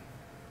me.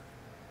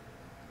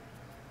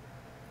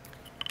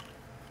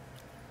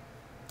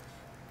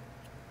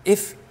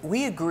 If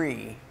we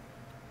agree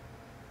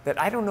that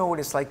I don't know what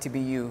it's like to be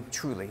you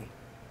truly,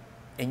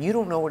 and you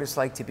don't know what it's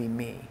like to be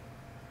me,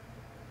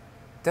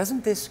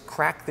 doesn't this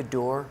crack the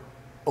door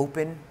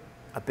open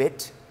a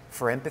bit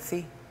for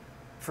empathy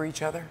for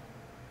each other?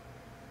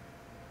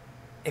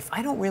 If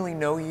I don't really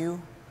know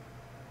you,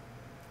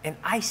 and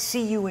I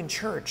see you in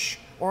church,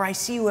 or I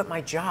see you at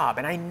my job,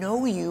 and I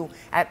know you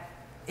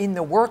in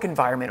the work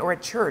environment or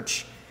at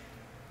church,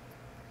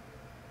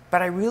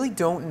 but I really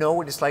don't know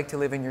what it's like to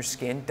live in your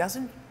skin,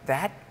 doesn't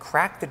that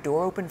crack the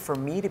door open for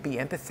me to be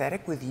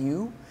empathetic with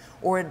you?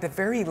 Or at the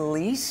very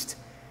least,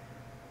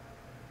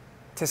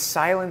 to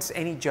silence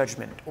any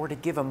judgment or to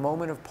give a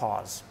moment of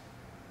pause?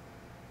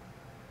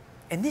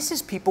 And this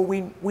is people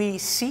we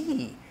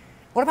see.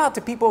 What about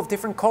the people of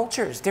different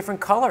cultures, different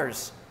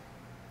colors?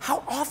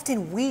 How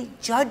often we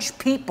judge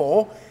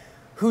people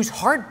whose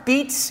heart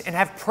beats and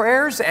have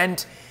prayers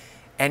and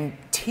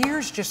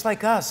tears just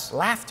like us,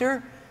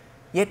 laughter,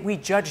 yet we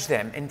judge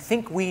them and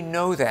think we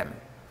know them.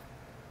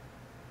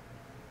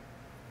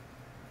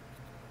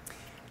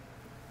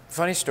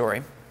 Funny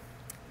story.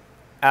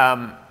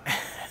 A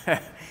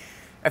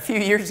few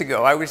years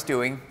ago, I was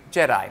doing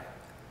Jedi,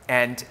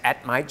 and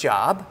at my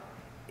job,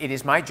 it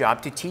is my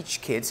job to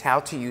teach kids how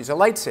to use a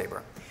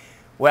lightsaber.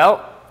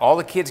 Well, all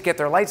the kids get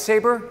their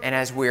lightsaber, and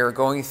as we're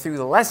going through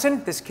the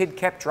lesson, this kid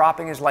kept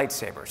dropping his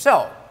lightsaber.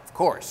 So, of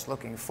course,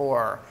 looking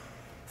for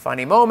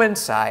funny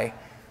moments, a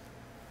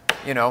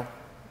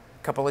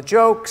couple of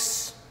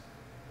jokes,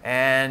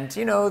 and,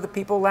 the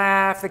people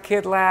laugh, the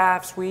kid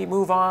laughs, we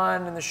move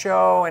on in the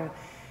show, and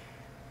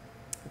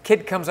the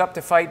kid comes up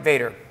to fight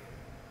Vader.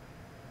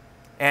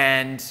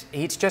 And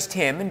it's just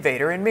him and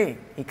Vader and me.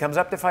 He comes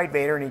up to fight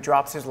Vader and he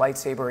drops his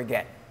lightsaber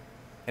again.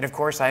 And of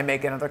course, I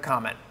make another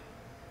comment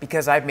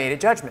because I've made a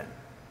judgment.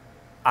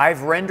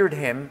 I've rendered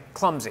him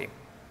clumsy.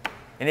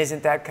 And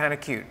isn't that kind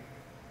of cute?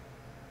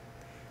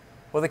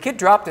 Well, the kid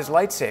dropped his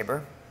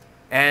lightsaber,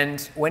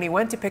 and when he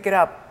went to pick it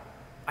up,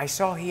 I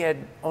saw he had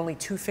only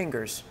 2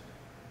 fingers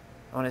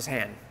on his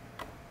hand.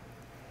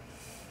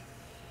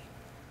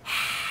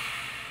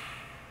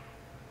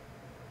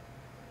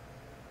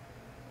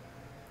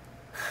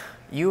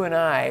 You and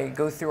I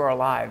go through our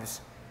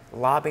lives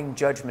lobbing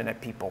judgment at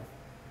people,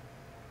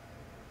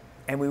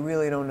 and we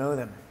really don't know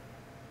them.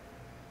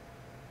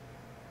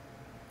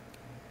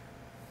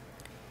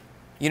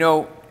 You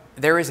know,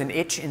 there is an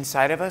itch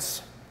inside of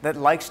us that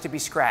likes to be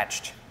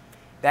scratched.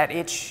 That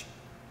itch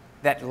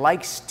that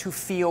likes to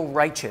feel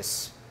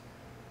righteous.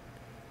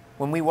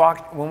 When we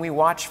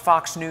watch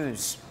Fox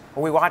News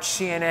or we watch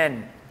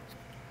CNN,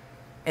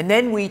 and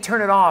then we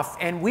turn it off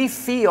and we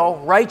feel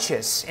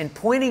righteous in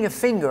pointing a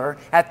finger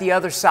at the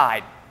other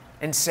side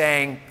and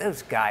saying,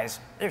 those guys,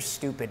 they're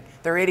stupid,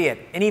 they're idiot.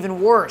 And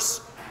even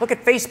worse, look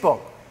at Facebook,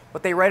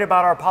 what they write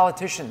about our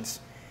politicians.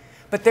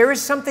 But there is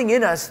something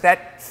in us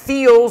that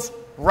feels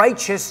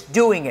righteous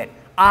doing it.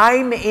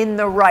 I'm in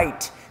the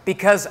right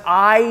because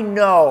I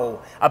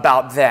know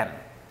about them.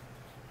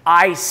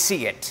 I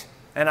see it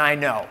and I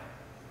know.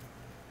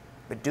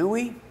 But do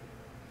we?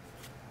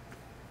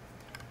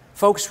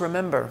 Folks,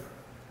 remember,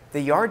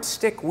 the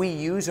yardstick we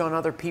use on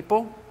other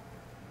people,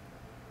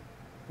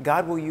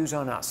 God will use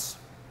on us.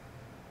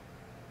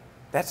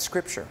 That's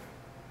Scripture.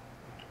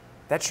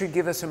 That should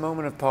give us a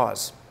moment of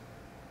pause.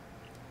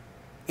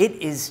 It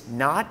is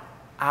not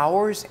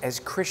ours as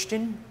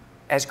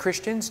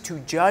Christians to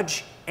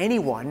judge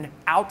anyone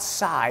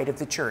outside of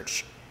the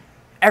church.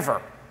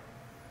 Ever.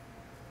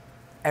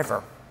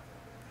 Ever.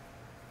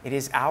 It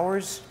is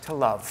ours to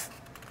love.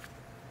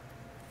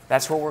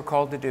 That's what we're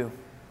called to do.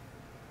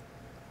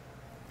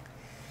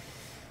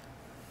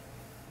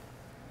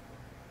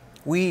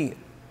 We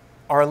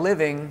are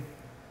living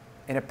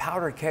in a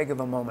powder keg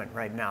of a moment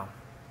right now.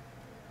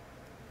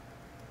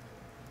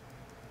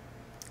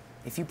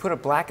 If you put a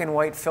black and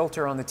white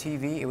filter on the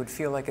TV, it would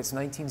feel like it's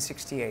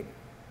 1968.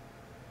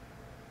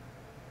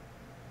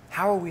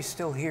 How are we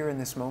still here in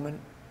this moment?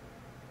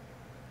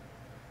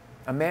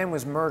 A man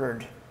was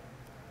murdered,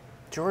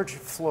 George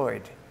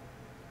Floyd.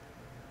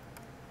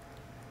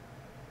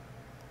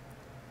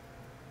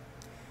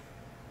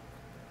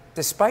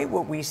 Despite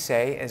what we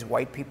say as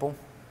white people,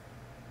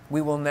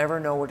 we will never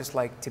know what it's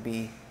like to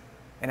be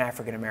an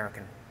African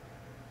American.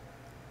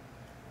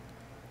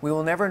 We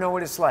will never know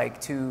what it's like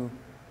to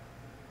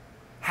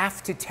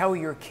have to tell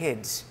your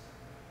kids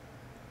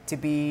to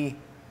be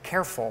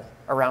careful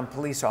around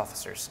police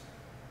officers,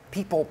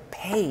 people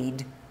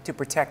paid to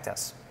protect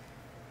us.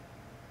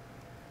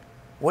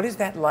 What is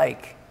that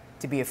like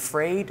to be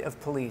afraid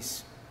of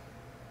police?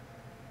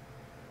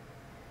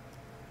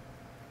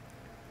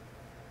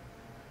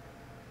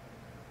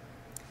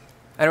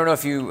 I don't know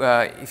if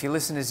you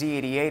listen to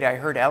Z88, I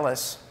heard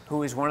Ellis,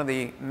 who is one of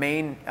the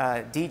main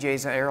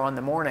DJs there on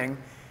The Morning,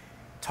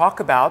 talk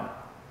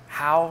about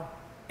how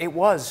it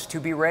was to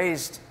be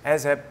raised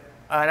as an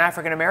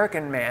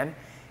African-American man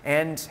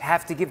and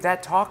have to give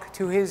that talk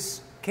to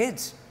his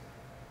kids.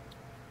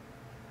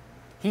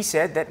 He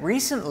said that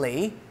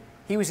recently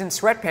he was in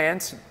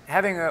sweatpants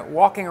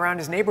walking around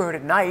his neighborhood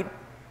at night,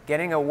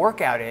 getting a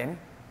workout in,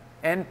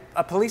 and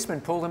a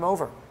policeman pulled him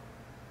over,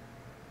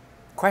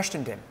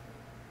 questioned him.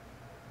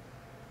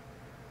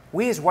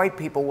 We as white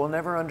people will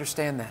never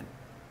understand that.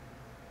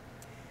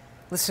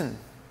 Listen,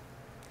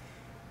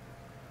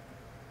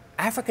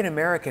 African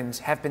Americans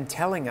have been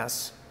telling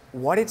us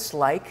what it's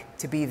like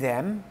to be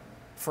them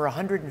for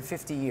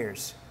 150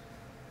 years.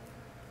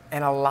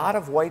 And a lot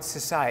of white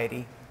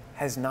society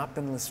has not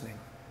been listening.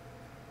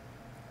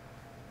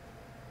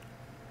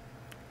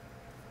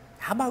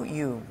 How about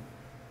you?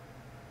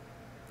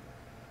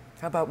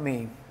 How about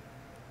me?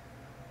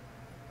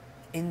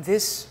 In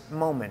this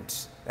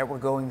moment that we're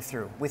going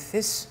through, with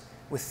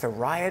the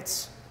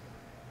riots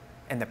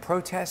and the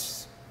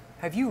protests,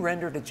 have you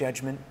rendered a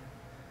judgment?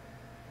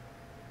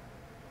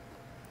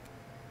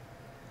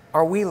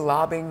 Are we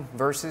lobbing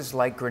verses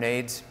like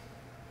grenades?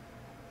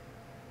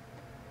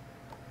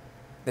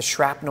 The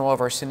shrapnel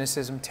of our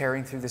cynicism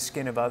tearing through the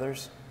skin of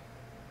others?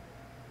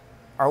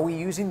 Are we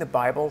using the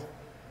Bible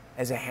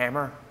as a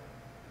hammer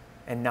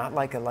and not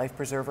like a life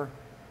preserver?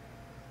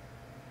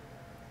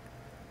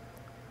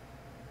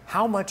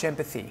 How much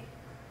empathy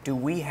do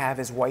we have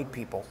as white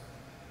people,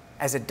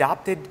 as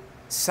adopted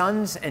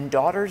sons and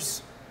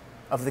daughters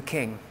of the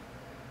King,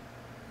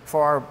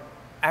 for our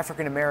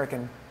African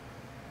American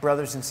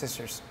brothers and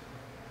sisters?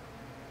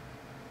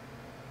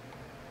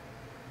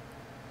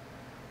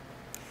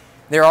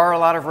 There are a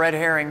lot of red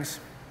herrings,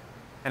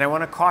 and I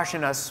want to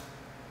caution us.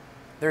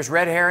 There's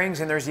red herrings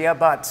and there's yeah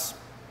buts.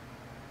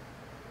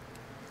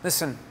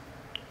 Listen,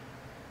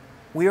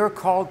 we are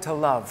called to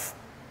love.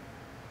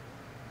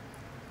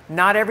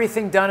 Not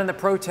everything done in the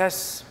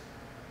protests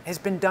has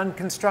been done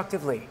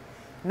constructively.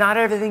 Not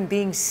everything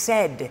being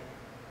said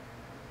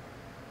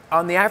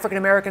on the African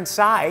American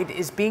side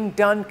is being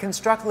done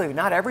constructively.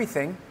 Not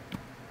everything.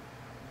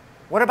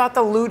 What about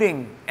the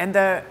looting and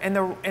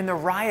the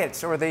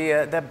riots or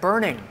the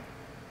burning?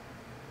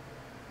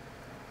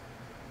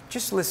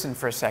 just listen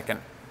for a second.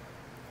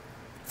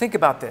 Think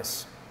about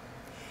this.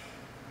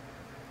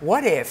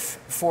 What if,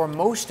 for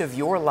most of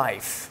your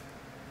life,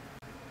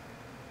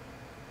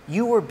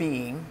 you were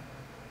being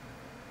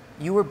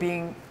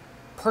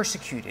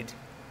persecuted,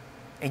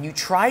 and you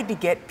tried to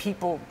get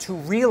people to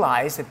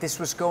realize that this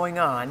was going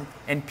on,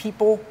 and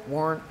people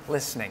weren't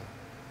listening?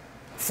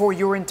 For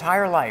your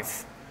entire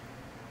life,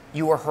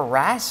 you were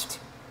harassed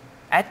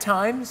at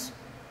times,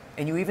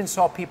 and you even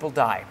saw people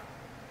die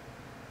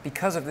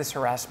because of this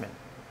harassment.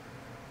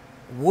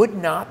 Would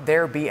not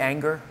there be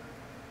anger?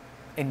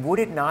 And would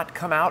it not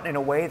come out in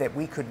a way that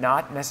we could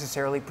not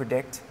necessarily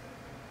predict?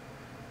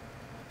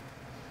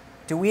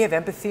 Do we have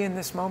empathy in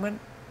this moment?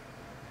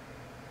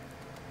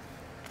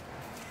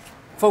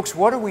 Folks,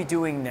 what are we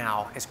doing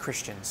now as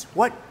Christians?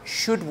 What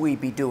should we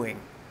be doing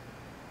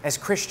as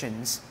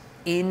Christians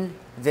in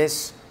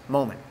this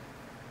moment?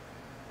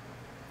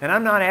 And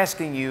I'm not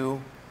asking you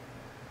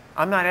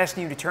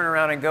to turn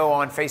around and go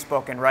on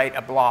Facebook and write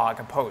a blog,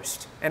 a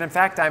post. And in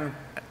fact,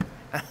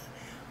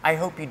 I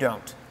hope you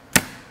don't.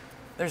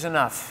 There's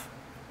enough.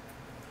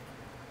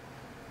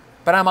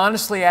 But I'm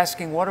honestly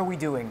asking, what are we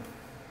doing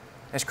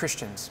as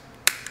Christians?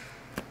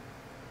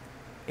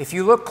 If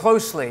you look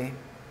closely,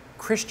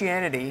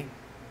 Christianity,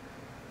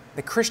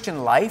 the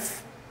Christian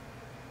life,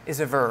 is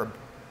a verb.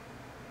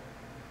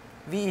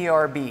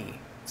 V-E-R-B.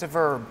 It's a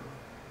verb.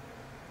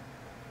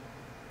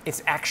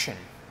 It's action.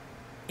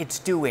 It's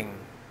doing.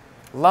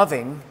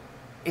 Loving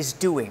is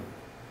doing.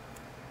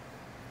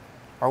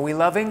 Are we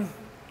loving?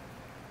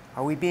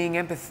 Are we being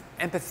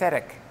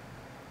empathetic?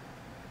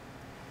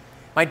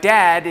 My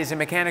dad is a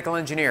mechanical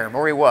engineer,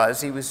 or he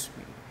was.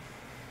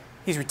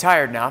 He's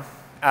retired now.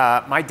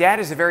 My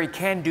dad is a very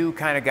can-do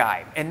kind of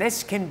guy, and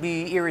this can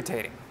be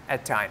irritating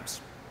at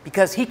times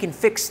because he can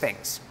fix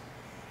things.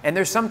 And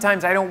there's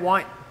sometimes I don't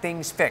want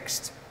things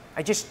fixed.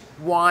 I just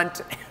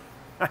want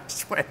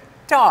to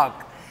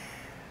talk.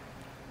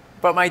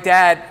 But my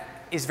dad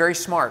is very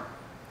smart,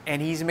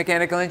 and he's a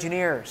mechanical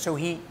engineer, so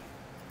he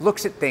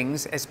looks at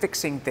things as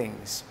fixing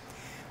things.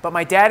 But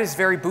my dad is a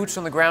very boots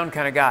on the ground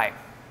kind of guy.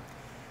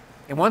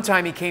 And one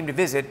time he came to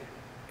visit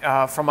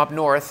from up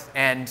north,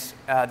 and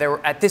there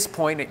were, at this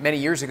point, many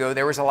years ago,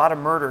 there was a lot of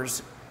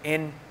murders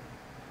in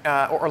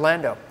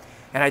Orlando.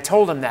 And I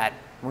told him that.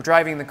 We're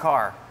driving the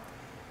car.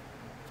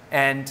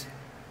 And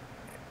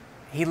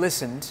he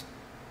listened.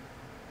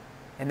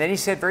 And then he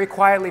said very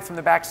quietly from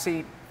the back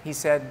seat, he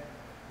said,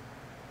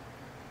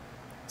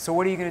 "So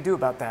what are you going to do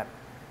about that?"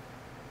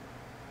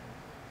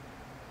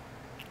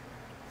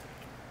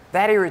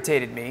 That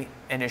irritated me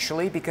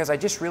initially because I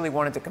just really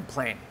wanted to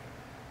complain.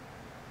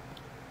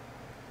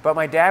 But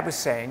my dad was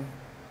saying,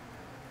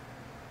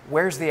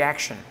 where's the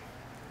action?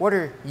 What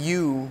are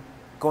you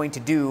going to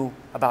do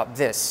about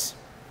this?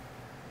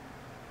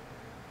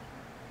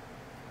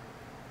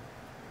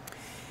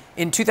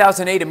 In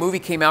 2008, a movie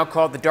came out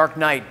called The Dark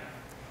Knight,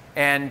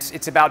 and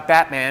it's about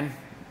Batman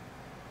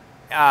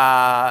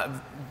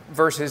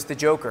versus the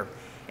Joker.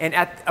 And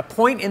at a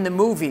point in the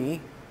movie,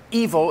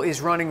 evil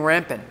is running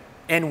rampant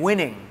and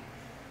winning.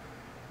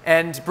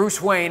 And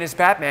Bruce Wayne, as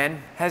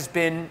Batman, has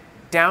been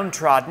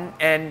downtrodden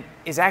and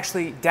is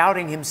actually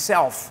doubting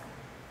himself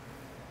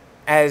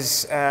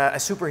as a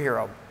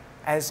superhero,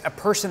 as a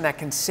person that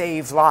can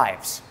save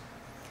lives.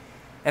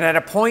 And at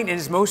a point in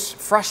his most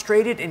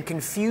frustrated and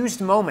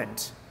confused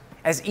moment,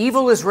 as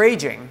evil is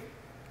raging,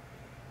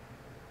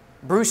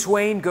 Bruce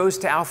Wayne goes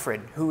to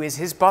Alfred, who is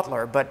his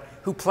butler, but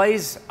who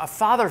plays a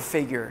father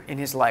figure in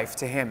his life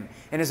to him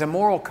and is a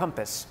moral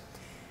compass.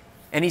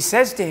 And he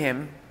says to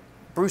him,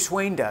 Bruce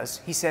Wayne does,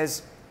 he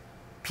says,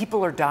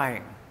 "People are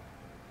dying.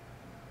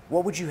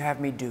 What would you have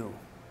me do?"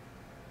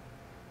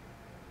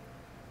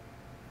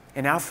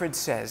 And Alfred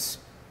says,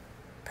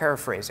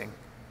 paraphrasing,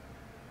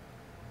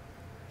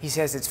 he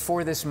says, "It's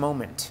for this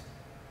moment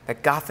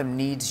that Gotham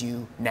needs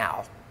you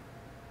now.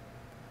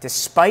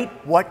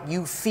 Despite what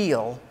you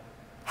feel,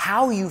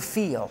 how you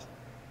feel,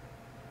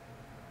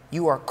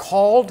 you are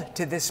called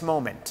to this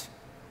moment."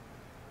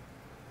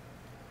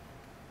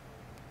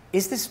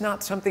 Is this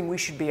not something we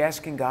should be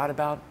asking God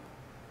about?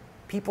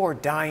 People are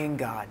dying,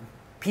 God.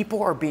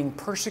 People are being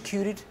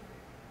persecuted.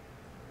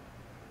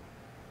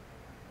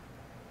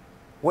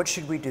 What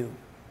should we do?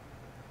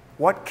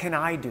 What can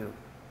I do?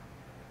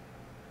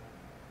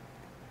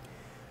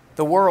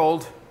 The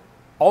world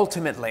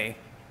ultimately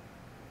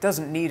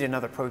doesn't need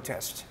another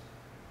protest.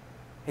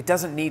 It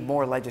doesn't need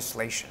more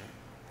legislation.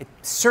 It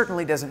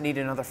certainly doesn't need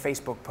another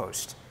Facebook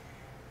post.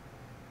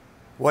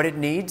 What it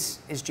needs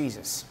is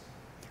Jesus.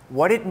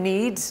 What it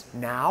needs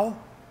now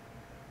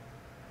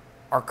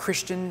are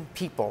Christian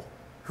people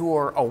who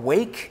are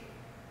awake,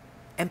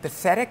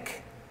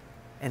 empathetic,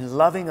 and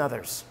loving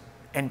others,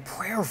 and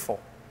prayerful,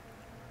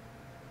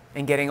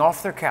 and getting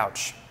off their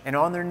couch and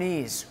on their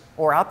knees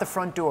or out the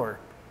front door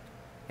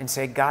and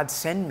say, "God,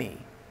 send me.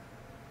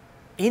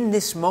 In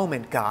this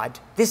moment, God,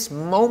 this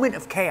moment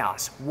of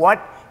chaos,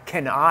 what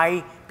can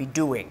I be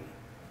doing?"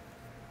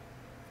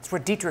 It's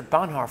what Dietrich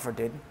Bonhoeffer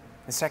did in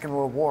the Second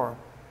World War,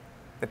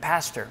 the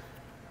pastor.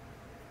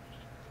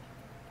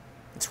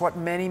 It's what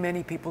many,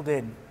 many people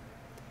did.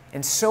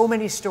 And so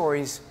many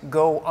stories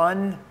go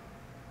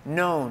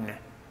unknown,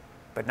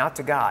 but not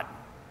to God.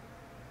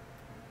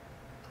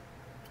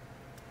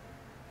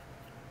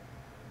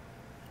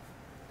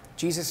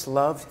 Jesus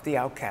loved the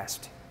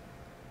outcast.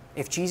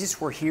 If Jesus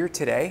were here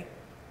today,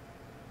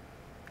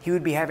 he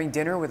would be having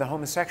dinner with the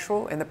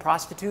homosexual and the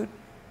prostitute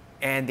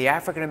and the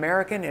African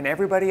American and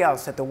everybody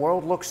else that the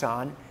world looks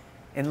on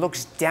and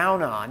looks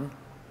down on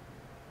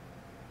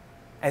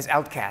as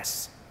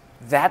outcasts.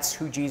 That's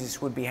who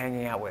Jesus would be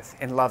hanging out with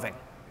and loving.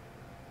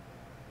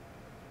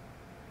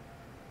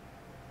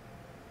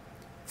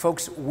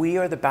 Folks, we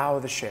are the bow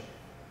of the ship.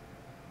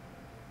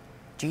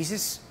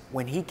 Jesus,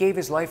 when he gave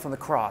his life on the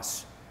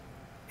cross,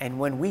 and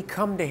when we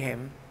come to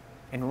him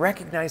and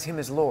recognize him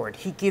as Lord,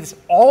 he gives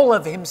all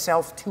of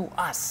himself to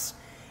us.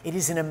 It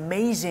is an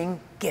amazing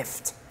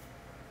gift.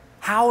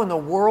 How in the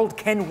world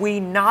can we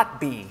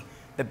not be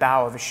the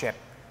bow of a ship?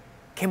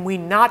 Can we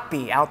not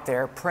be out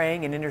there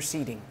praying and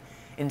interceding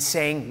and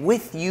saying,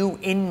 with you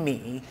in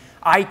me,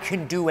 I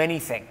can do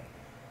anything?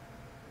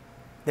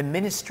 The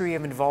ministry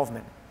of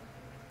involvement.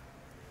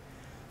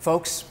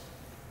 Folks,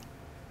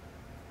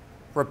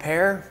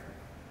 repair,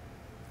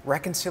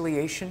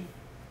 reconciliation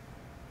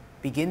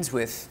begins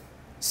with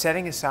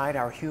setting aside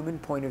our human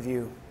point of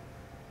view,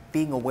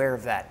 being aware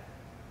of that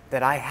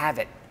I have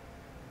it,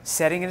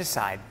 setting it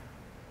aside,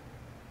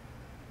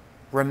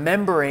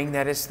 remembering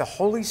that it's the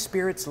Holy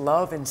Spirit's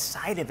love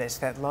inside of us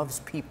that loves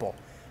people,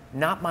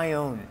 not my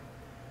own,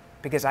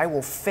 because I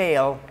will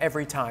fail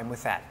every time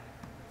with that.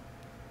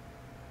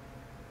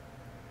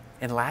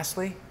 And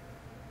lastly,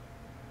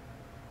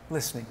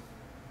 listening.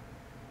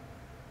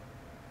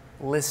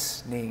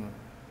 Listening.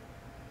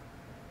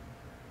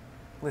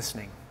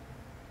 Listening.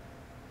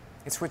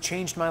 It's what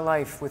changed my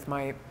life with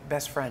my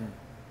best friend.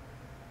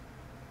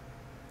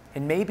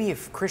 And maybe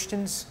if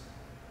Christians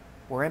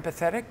were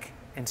empathetic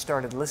and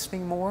started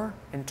listening more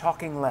and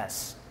talking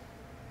less,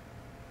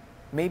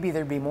 maybe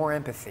there'd be more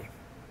empathy.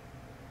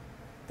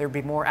 There'd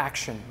be more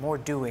action, more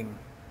doing.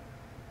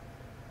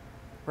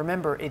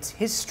 Remember, it's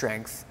his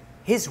strength,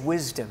 his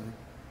wisdom.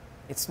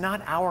 It's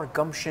not our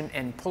gumption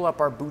and pull up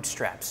our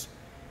bootstraps.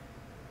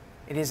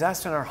 It is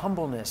us in our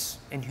humbleness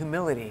and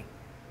humility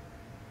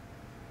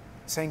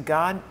saying,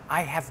 God,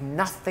 I have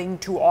nothing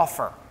to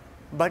offer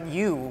but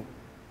you.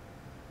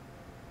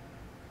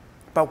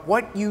 But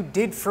what you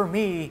did for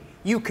me,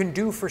 you can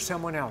do for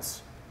someone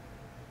else.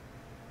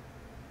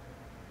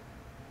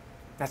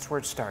 That's where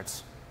it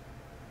starts.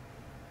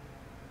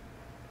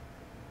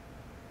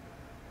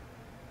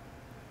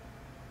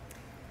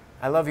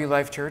 I love you,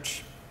 Life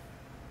Church.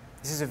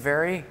 This is a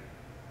very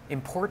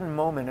important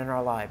moment in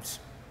our lives.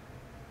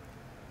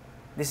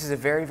 This is a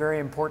very, very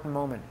important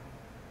moment.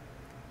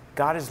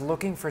 God is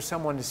looking for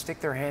someone to stick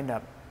their hand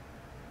up.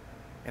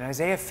 In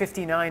Isaiah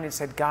 59, it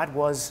said God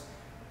was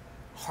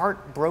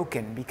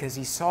heartbroken because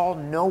he saw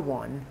no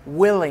one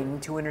willing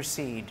to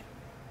intercede.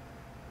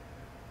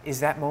 Is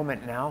that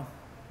moment now?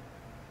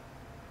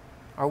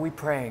 Are we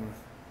praying?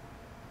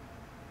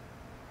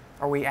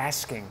 Are we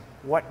asking,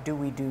 what do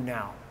we do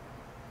now?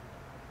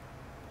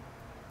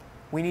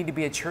 We need to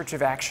be a church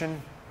of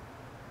action,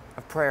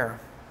 of prayer.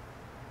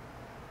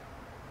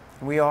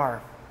 We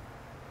are.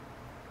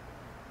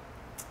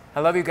 I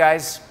love you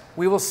guys.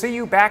 We will see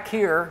you back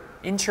here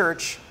in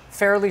church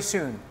fairly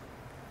soon.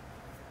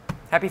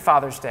 Happy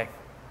Father's Day.